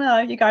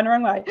 no, you're going the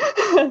wrong way.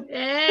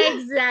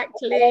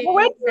 Exactly.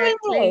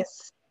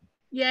 This?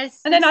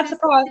 Yes. And then I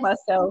surprise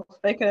myself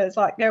because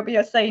like there'll be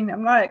a scene,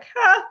 I'm like,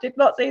 did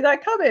not see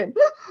that coming.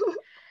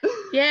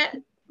 Yeah,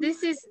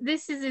 this is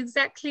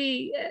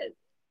exactly.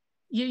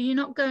 You're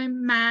not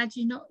going mad.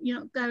 You're not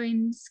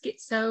going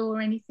schizo or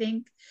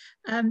anything.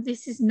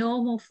 This is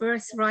normal for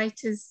us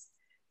writers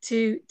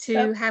to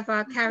have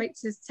our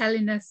characters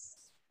telling us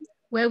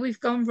where we've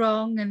gone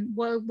wrong and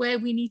where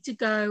we need to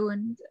go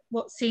and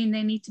what scene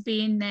they need to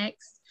be in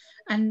next,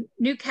 and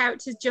new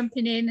characters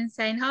jumping in and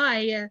saying, hi,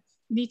 you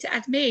need to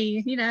add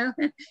me, you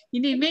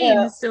need me in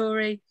the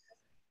story.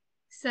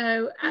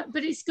 So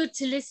but it's good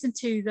to listen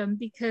to them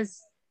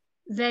because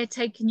they're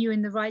taking you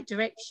in the right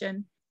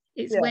direction.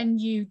 It's when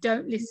you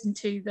don't listen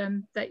to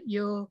them that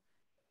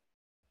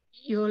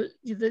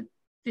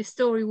the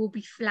story will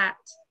be flat,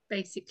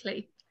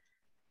 basically.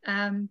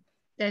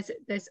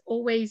 There's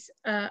always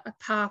a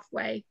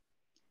pathway,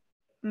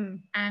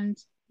 and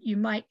you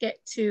might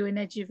get to an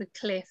edge of a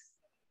cliff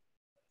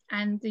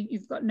and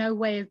you've got no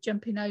way of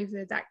jumping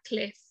over that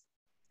cliff.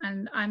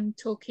 And I'm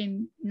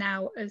talking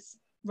now as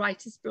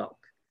writer's block.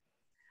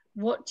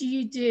 What do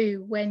you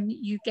do when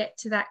you get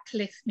to that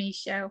cliff,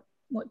 Michelle?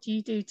 What do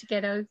you do to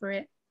get over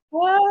it?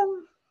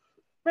 Well,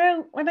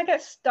 when I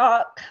get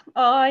stuck,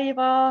 I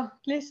either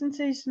listen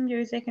to some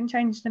music and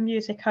change the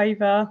music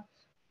over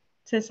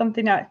to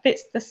something that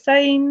fits the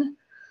scene,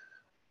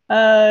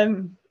 or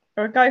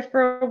go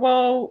for a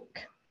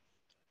walk,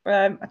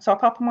 I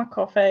top up on my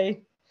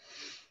coffee,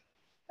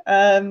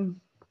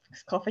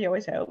 because coffee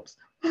always helps,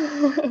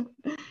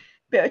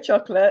 bit of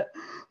chocolate,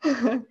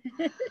 and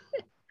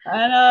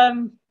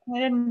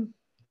then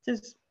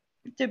just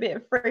do a bit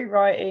of free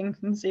writing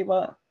and see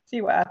what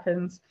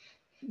happens.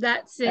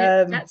 That's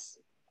it. That's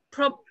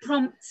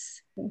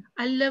prompts.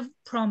 I love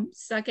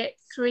prompts. I get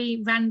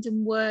 3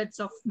 random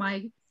words off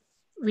my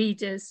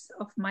readers,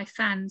 off my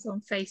fans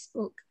on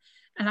Facebook,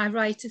 and I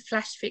write a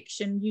flash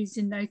fiction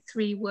using those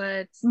 3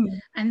 words,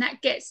 and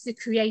that gets the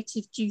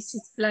creative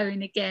juices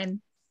flowing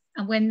again.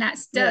 And when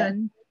that's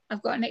done,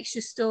 I've got an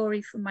extra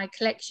story from my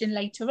collection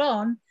later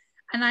on,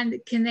 and I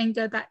can then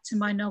go back to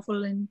my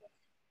novel and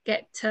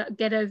get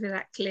over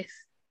that cliff,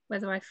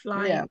 whether I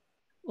fly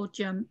or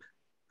jump.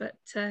 But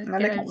I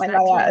look at my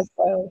layout as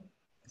well,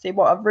 see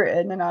what I've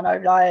written, and I know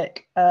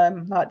like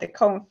the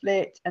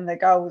conflict and the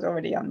goals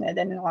already on there.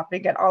 Then I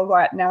figure,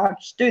 right, now I'm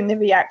just doing the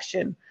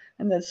reaction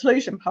and the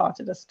solution part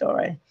of the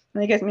story,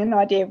 and it gives me an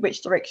idea of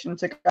which direction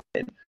to go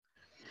in.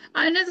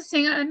 Another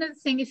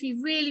thing, if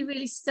you're really,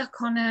 really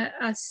stuck on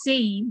a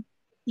scene,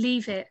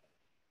 leave it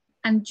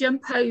and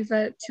jump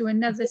over to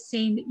another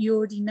scene that you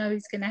already know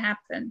is going to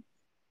happen.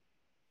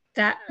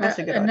 That's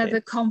another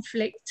idea.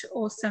 Conflict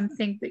or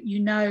something that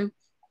you know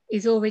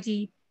is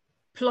already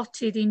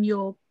plotted in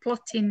your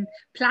plotting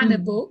planner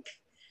book,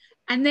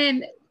 and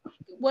then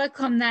work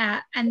on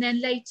that, and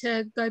then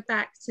later go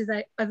back to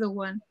the other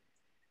one.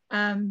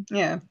 I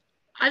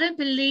don't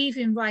believe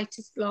in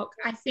writer's block.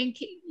 I think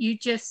you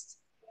just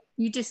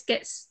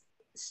get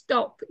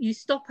stop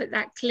at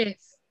that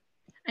cliff,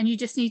 and you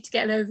just need to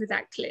get over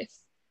that cliff.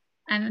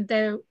 And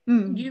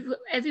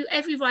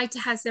every writer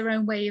has their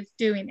own way of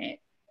doing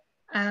it.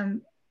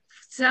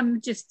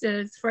 Some just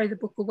throw the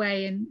book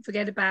away and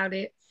forget about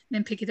it, and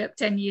then pick it up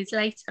 10 years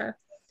later.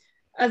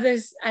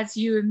 Others, as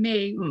you and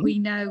me, we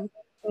know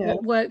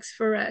what works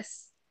for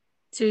us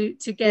to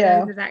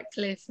get over that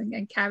cliff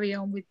and carry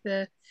on with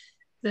the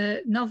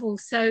novel.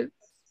 So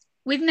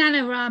with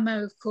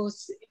NaNoWriMo, of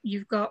course,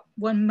 you've got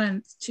 1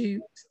 month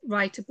to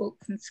write a book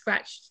from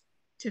scratch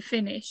to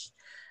finish.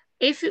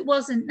 If it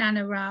wasn't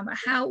NaNoWriMo,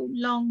 how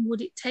long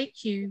would it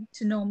take you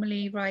to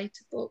normally write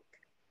a book?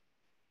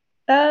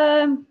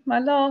 My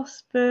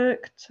last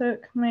book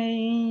took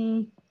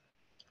me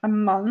a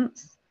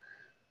month,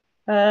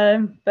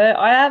 but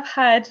I have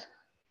had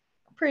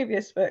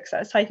previous books that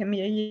has taken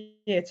me a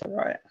year to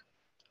write.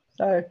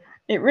 So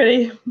it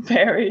really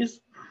varies.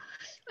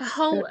 A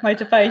whole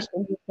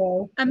motivation as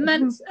well. A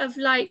month of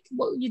like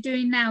what you're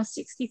doing now,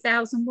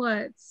 60,000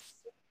 words.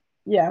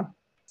 Yeah.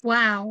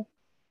 Wow.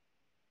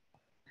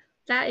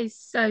 That is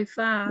so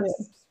fast.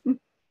 Yeah.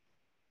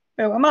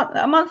 Well,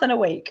 a month and a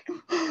week.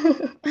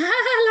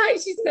 Like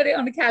she's got it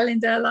on a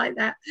calendar like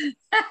that.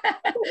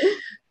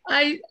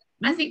 I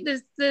think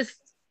the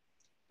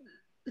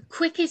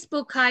quickest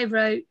book I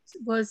wrote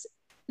was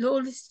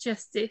Lawless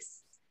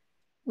Justice,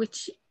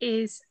 which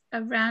is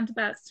around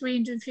about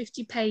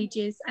 350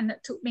 pages, and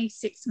it took me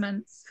 6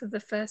 months for the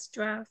first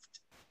draft.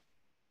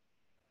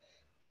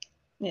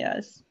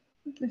 Yes.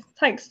 It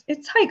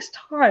takes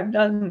time,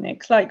 doesn't it?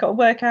 It's like got to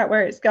work out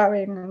where it's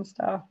going and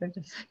stuff. And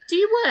just... Do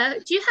you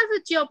have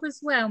a job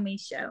as well,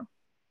 Michelle?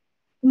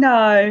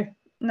 No.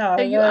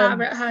 So you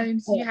are at home,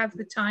 so you have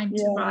the time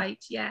to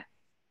write. Yeah.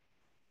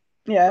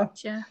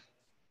 Gotcha.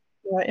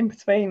 Like in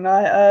between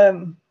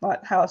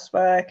like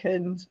housework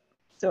and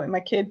sorting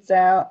my kids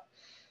out,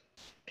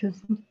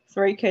 because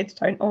 3 kids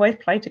don't always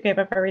play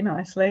together very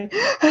nicely.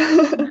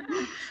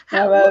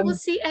 What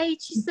was the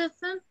ages of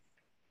them?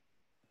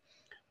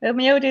 Well,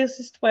 my eldest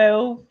is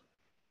 12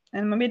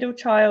 and my middle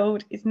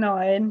child is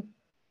 9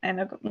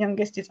 and I've got my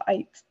youngest is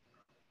 8.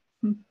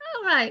 All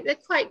right, they're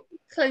quite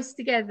close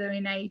together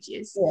in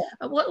ages.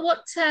 Yeah. What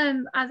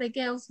are they,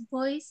 girls or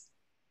boys?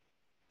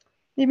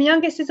 Yeah, my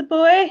youngest is a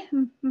boy.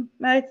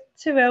 My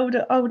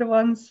 2 older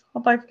ones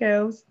are both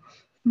girls.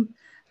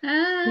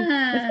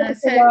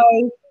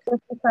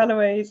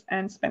 Eloise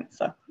and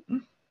Spencer.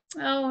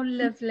 Oh,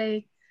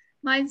 lovely.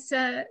 Mine's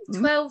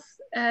 12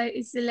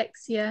 is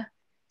Alexia.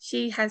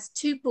 She has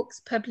 2 books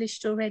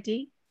published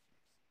already,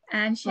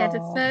 and she had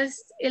her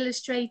first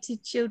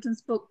illustrated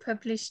children's book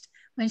published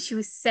when she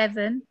was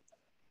 7.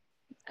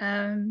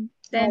 Then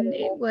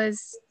it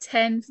was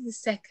 10 for the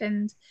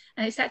second,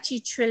 and it's actually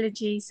a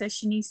trilogy, so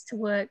she needs to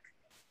work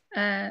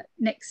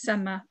next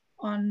summer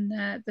on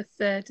the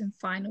 3rd and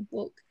final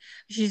book.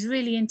 She's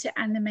really into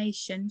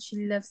animation.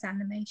 She loves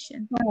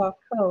animation. Oh,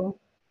 cool.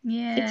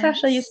 Yeah. It's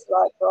actually used to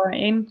like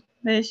writing.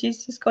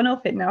 She's just gone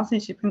off it now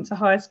since she went to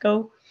high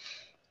school.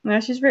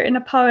 She's written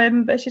a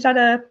poem, but she's had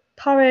a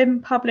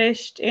poem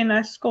published in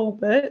a school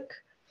book,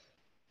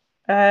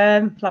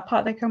 like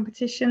part of the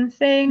competition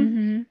thing.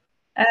 Mm-hmm.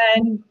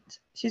 And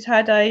she's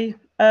had a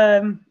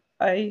not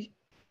a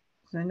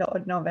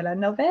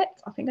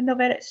novette. I think a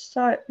novette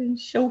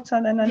is shorter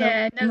than a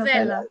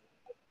novella.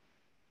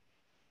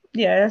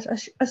 Yeah,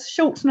 a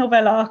short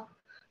novella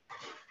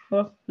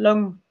or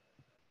long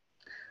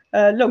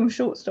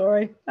short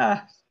story.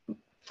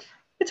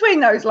 Between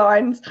those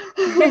lines.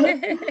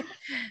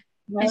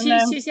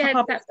 She's had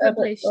that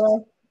published.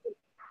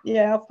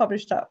 Yeah, I've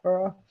published that for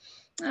her.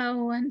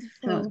 Oh,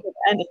 wonderful.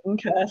 Anderson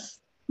Curse.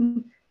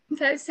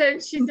 So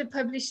she's a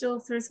published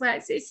author as well.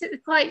 It's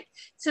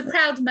a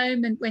proud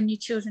moment when your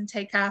children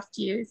take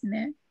after you, isn't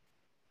it?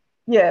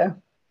 Yeah.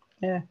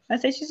 I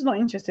say she's not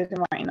interested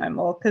in writing no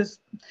more because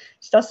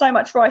she does so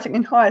much writing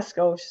in high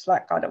school. She's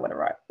like, I don't want to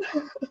write.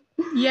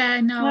 Yeah,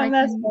 no, I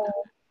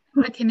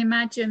can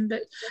imagine,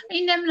 but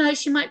you never know.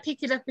 She might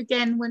pick it up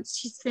again once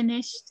she's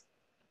finished.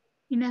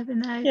 You never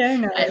know. Yeah,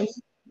 no.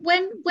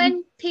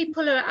 When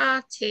people are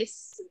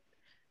artists,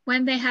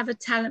 when they have a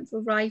talent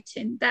for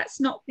writing, that's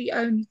not the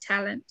only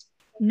talent.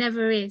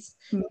 Never is.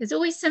 There's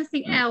always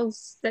something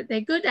else that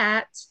they're good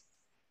at,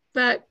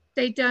 but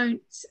they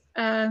don't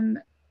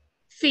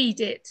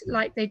feed it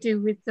like they do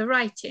with the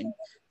writing.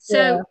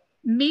 So,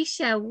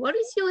 Michelle, what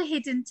is your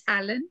hidden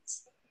talent?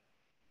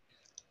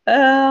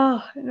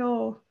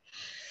 No.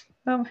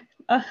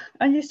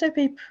 I used to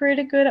be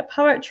pretty good at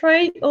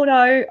poetry,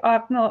 although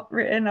I've not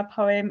written a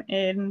poem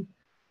in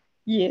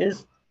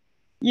years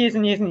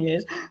and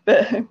years.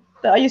 But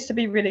I used to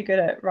be really good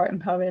at writing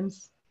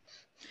poems.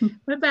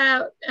 What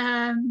about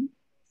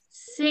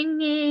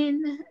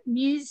singing,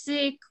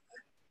 music,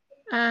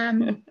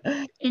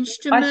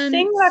 instruments? I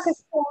sing like a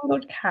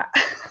spoiled cat.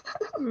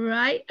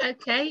 Right,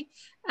 okay.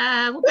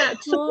 What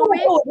about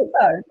drawing?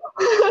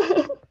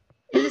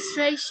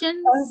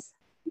 Illustrations?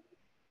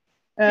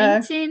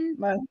 Painting?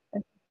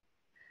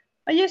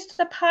 I used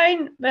to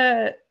paint,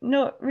 but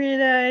not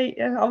really.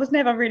 I was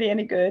never really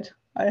any good.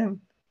 I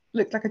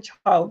looked like a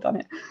child on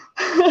it.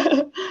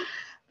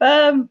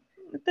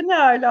 But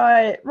no,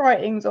 like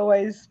writing's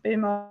always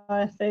been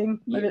my thing,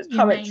 whether it's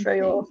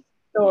poetry or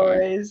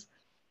stories.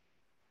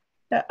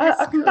 Yeah,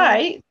 I can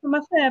bake. I'm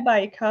a fair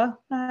baker.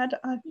 I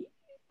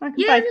can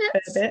bake a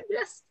fair bit.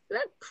 That's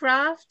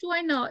craft.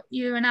 Why not?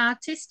 You're an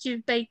artist. You're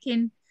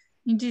baking.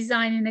 You're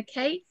designing a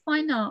cake.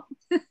 Why not?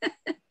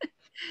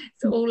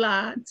 It's all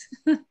art.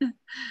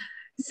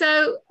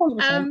 So,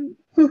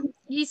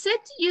 you said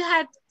you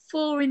had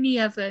 4 in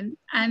the oven,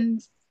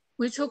 and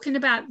we're talking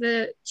about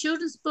the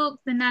children's book,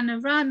 the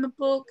NaNoWriMo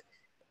book.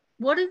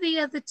 What are the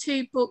other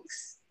 2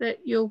 books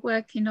that you're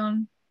working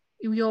on?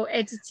 You're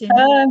editing.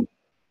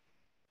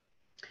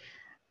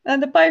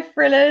 And they're both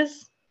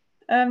thrillers.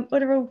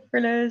 They're all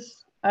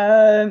thrillers.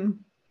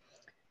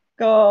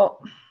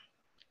 Got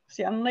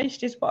see,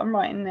 Unleashed is what I'm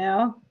writing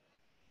now.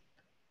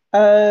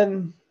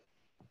 Got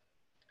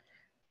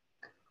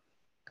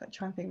to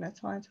try and think of the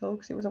title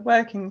because it was a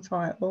working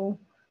title.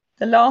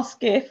 The Last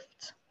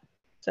Gift,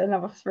 so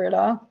another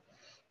thriller.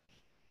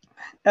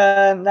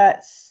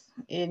 That's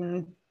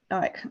in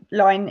like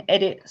line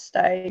edit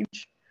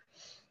stage.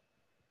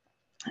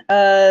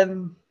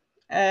 And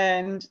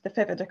The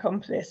Feathered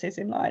Accomplice is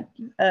in line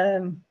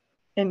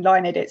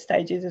edit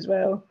stages as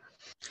well.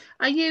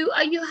 Are you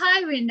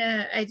hiring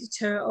an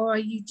editor, or are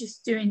you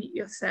just doing it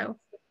yourself?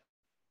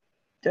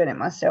 Doing it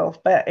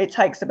myself, but it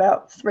takes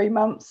about 3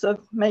 months of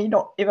me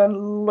not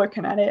even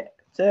looking at it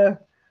to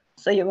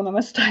see all the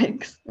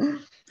mistakes.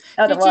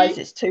 Otherwise,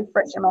 it's too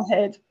fresh in my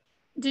head.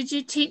 Did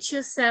you teach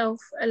yourself,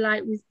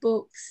 like with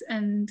books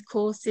and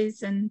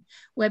courses and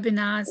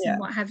webinars and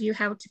what have you,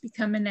 how to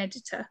become an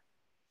editor?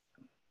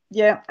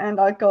 Yeah, and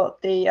I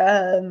got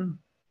the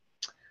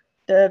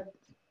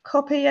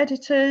copy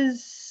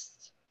editors.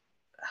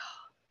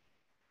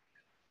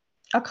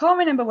 I can't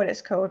remember what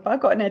it's called, but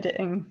I've got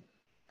an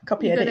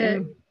copy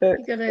editing book.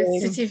 You got a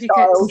certificate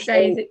to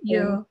say that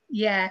you're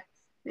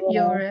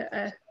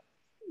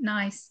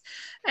nice.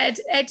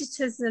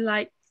 Editors are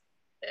like,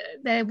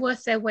 they're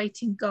worth their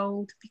weight in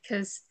gold,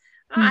 because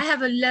I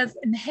have a love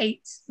and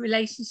hate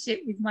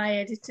relationship with my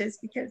editors,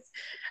 because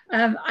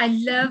I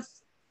love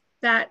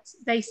that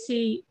they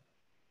see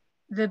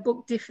the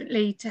book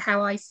differently to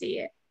how I see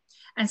it,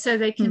 and so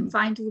they can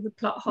find all the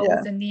plot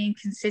holes and the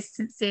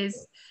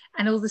inconsistencies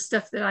and all the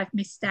stuff that I've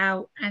missed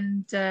out,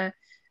 and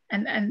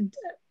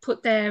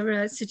put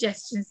their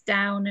suggestions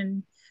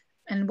down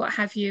and what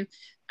have you.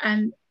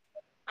 And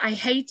I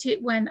hate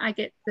it when I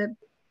get the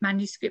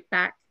manuscript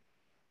back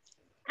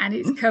and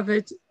it's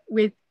covered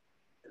with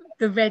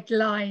the red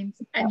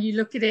lines, and you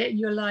look at it and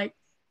you're like,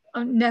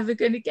 I'm never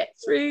going to get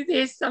through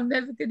this. I'm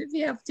never going to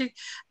be able to.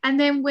 And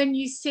then when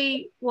you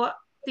see what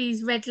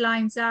these red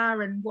lines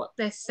are and what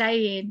they're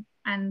saying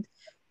and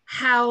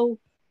how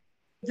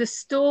the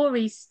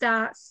story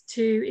starts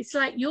to, it's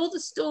like you're the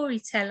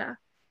storyteller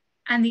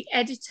and the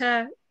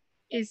editor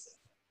is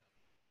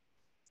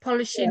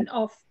polishing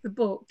off the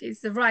book,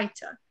 is the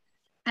writer,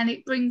 and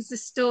it brings the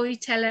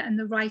storyteller and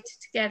the writer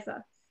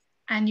together,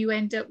 and you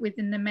end up with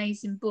an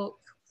amazing book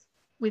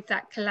with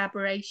that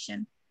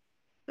collaboration.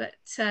 But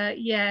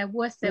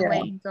worth their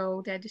weight in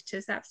gold.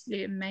 Editors,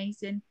 absolutely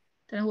amazing.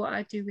 Don't know what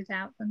I'd do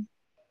without them.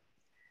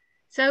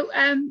 So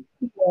my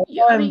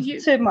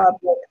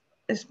book,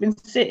 it's been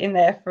sitting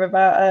there for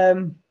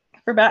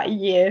about a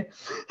year.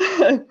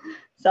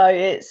 So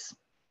it's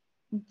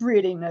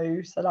really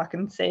new, so I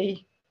can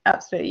see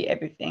absolutely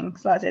everything.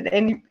 So like I said,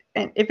 and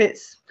if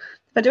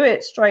I do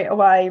it straight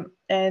away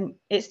and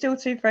it's still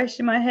too fresh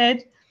in my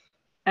head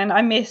and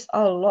I miss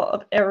a lot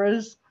of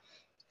errors,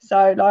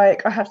 so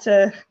like I have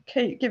to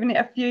keep giving it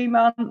a few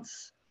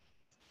months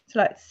to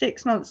like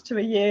 6 months to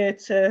a year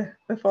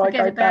before I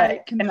go back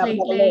it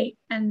completely,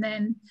 and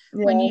then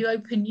when you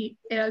open it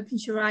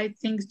opens your eye,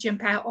 things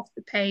jump out off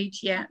the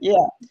page.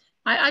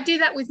 I do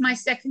that with my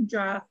second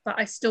draft, but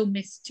I still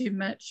miss too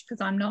much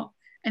because I'm not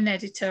an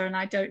editor and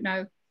I don't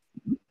know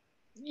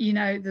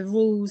the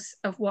rules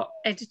of what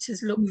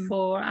editors look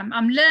for.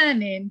 I'm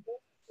learning,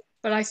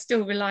 but I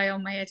still rely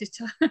on my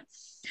editor.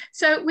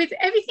 So with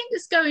everything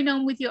that's going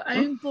on with your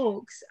own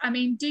books, I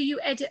mean, do you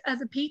edit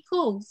other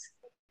people's?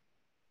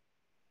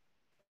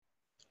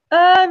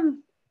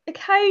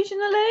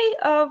 Occasionally.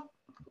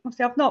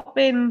 Obviously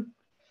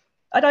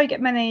I don't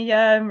get many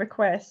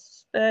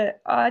requests,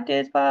 but I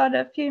did one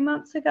a few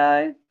months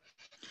ago.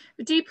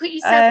 But do you put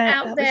yourself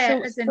out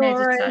there as an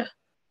editor?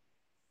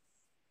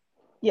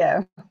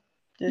 Yeah.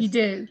 You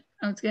do?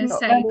 I was going to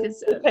say,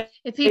 because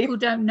if people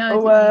don't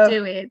know that you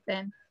do it,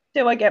 then...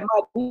 Till I get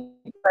my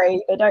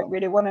degree, they don't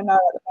really want to know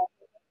at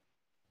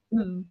the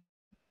moment.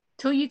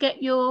 Till you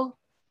get your...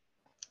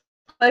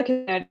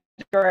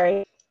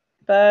 degree.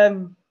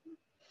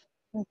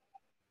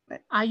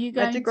 Are you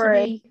going to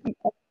be...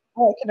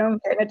 working on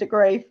getting a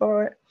degree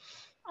for it.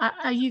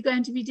 Are you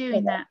going to be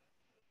doing that?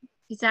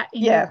 Is that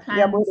in your plans?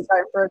 Yeah, I'm already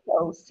going for a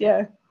course,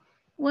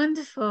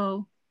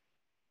 Wonderful.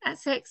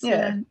 That's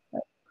excellent. Yeah.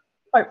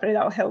 Hopefully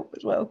that'll help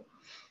as well.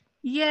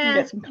 Yeah.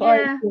 Get some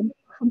clients in.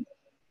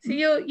 So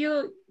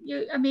you're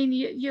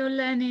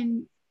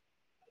learning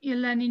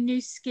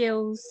new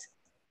skills,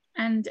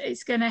 and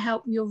it's going to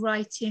help your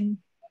writing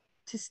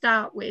to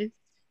start with.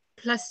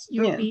 Plus,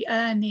 you'll be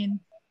earning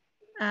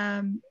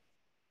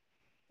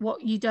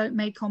what you don't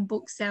make on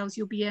book sales.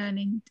 You'll be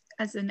earning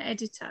as an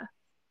editor.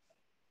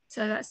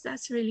 So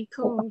that's really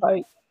cool.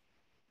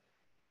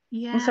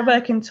 Yeah. Also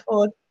working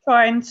towards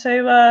trying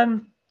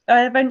to.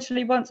 I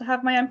eventually want to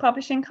have my own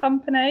publishing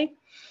company.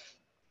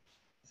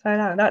 So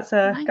that's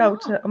a goal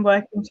I'm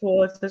working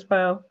towards as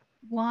well.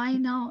 Why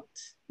not?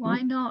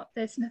 Why not?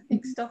 There's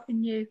nothing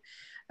stopping you.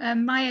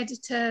 My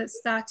editor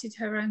started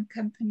her own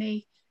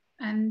company,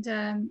 and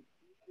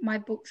my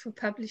books were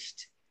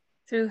published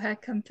through her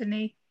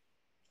company.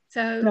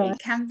 So it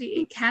can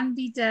be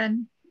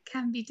done. It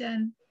can be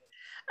done.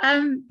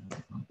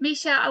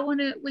 Misha, I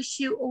want to wish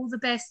you all the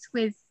best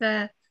with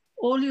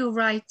all your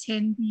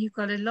writing. You've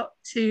got a lot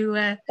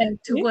to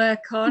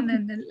work on,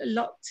 and a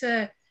lot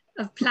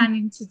of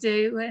planning to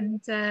do,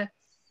 and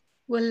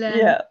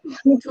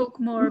we'll talk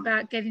more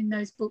about getting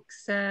those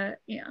books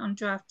on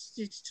Draft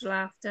Digital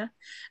after.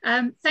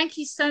 Thank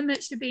you so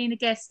much for being a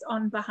guest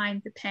on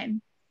Behind the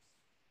Pen.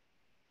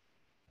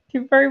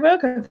 You're very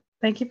welcome.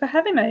 Thank you for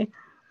having me.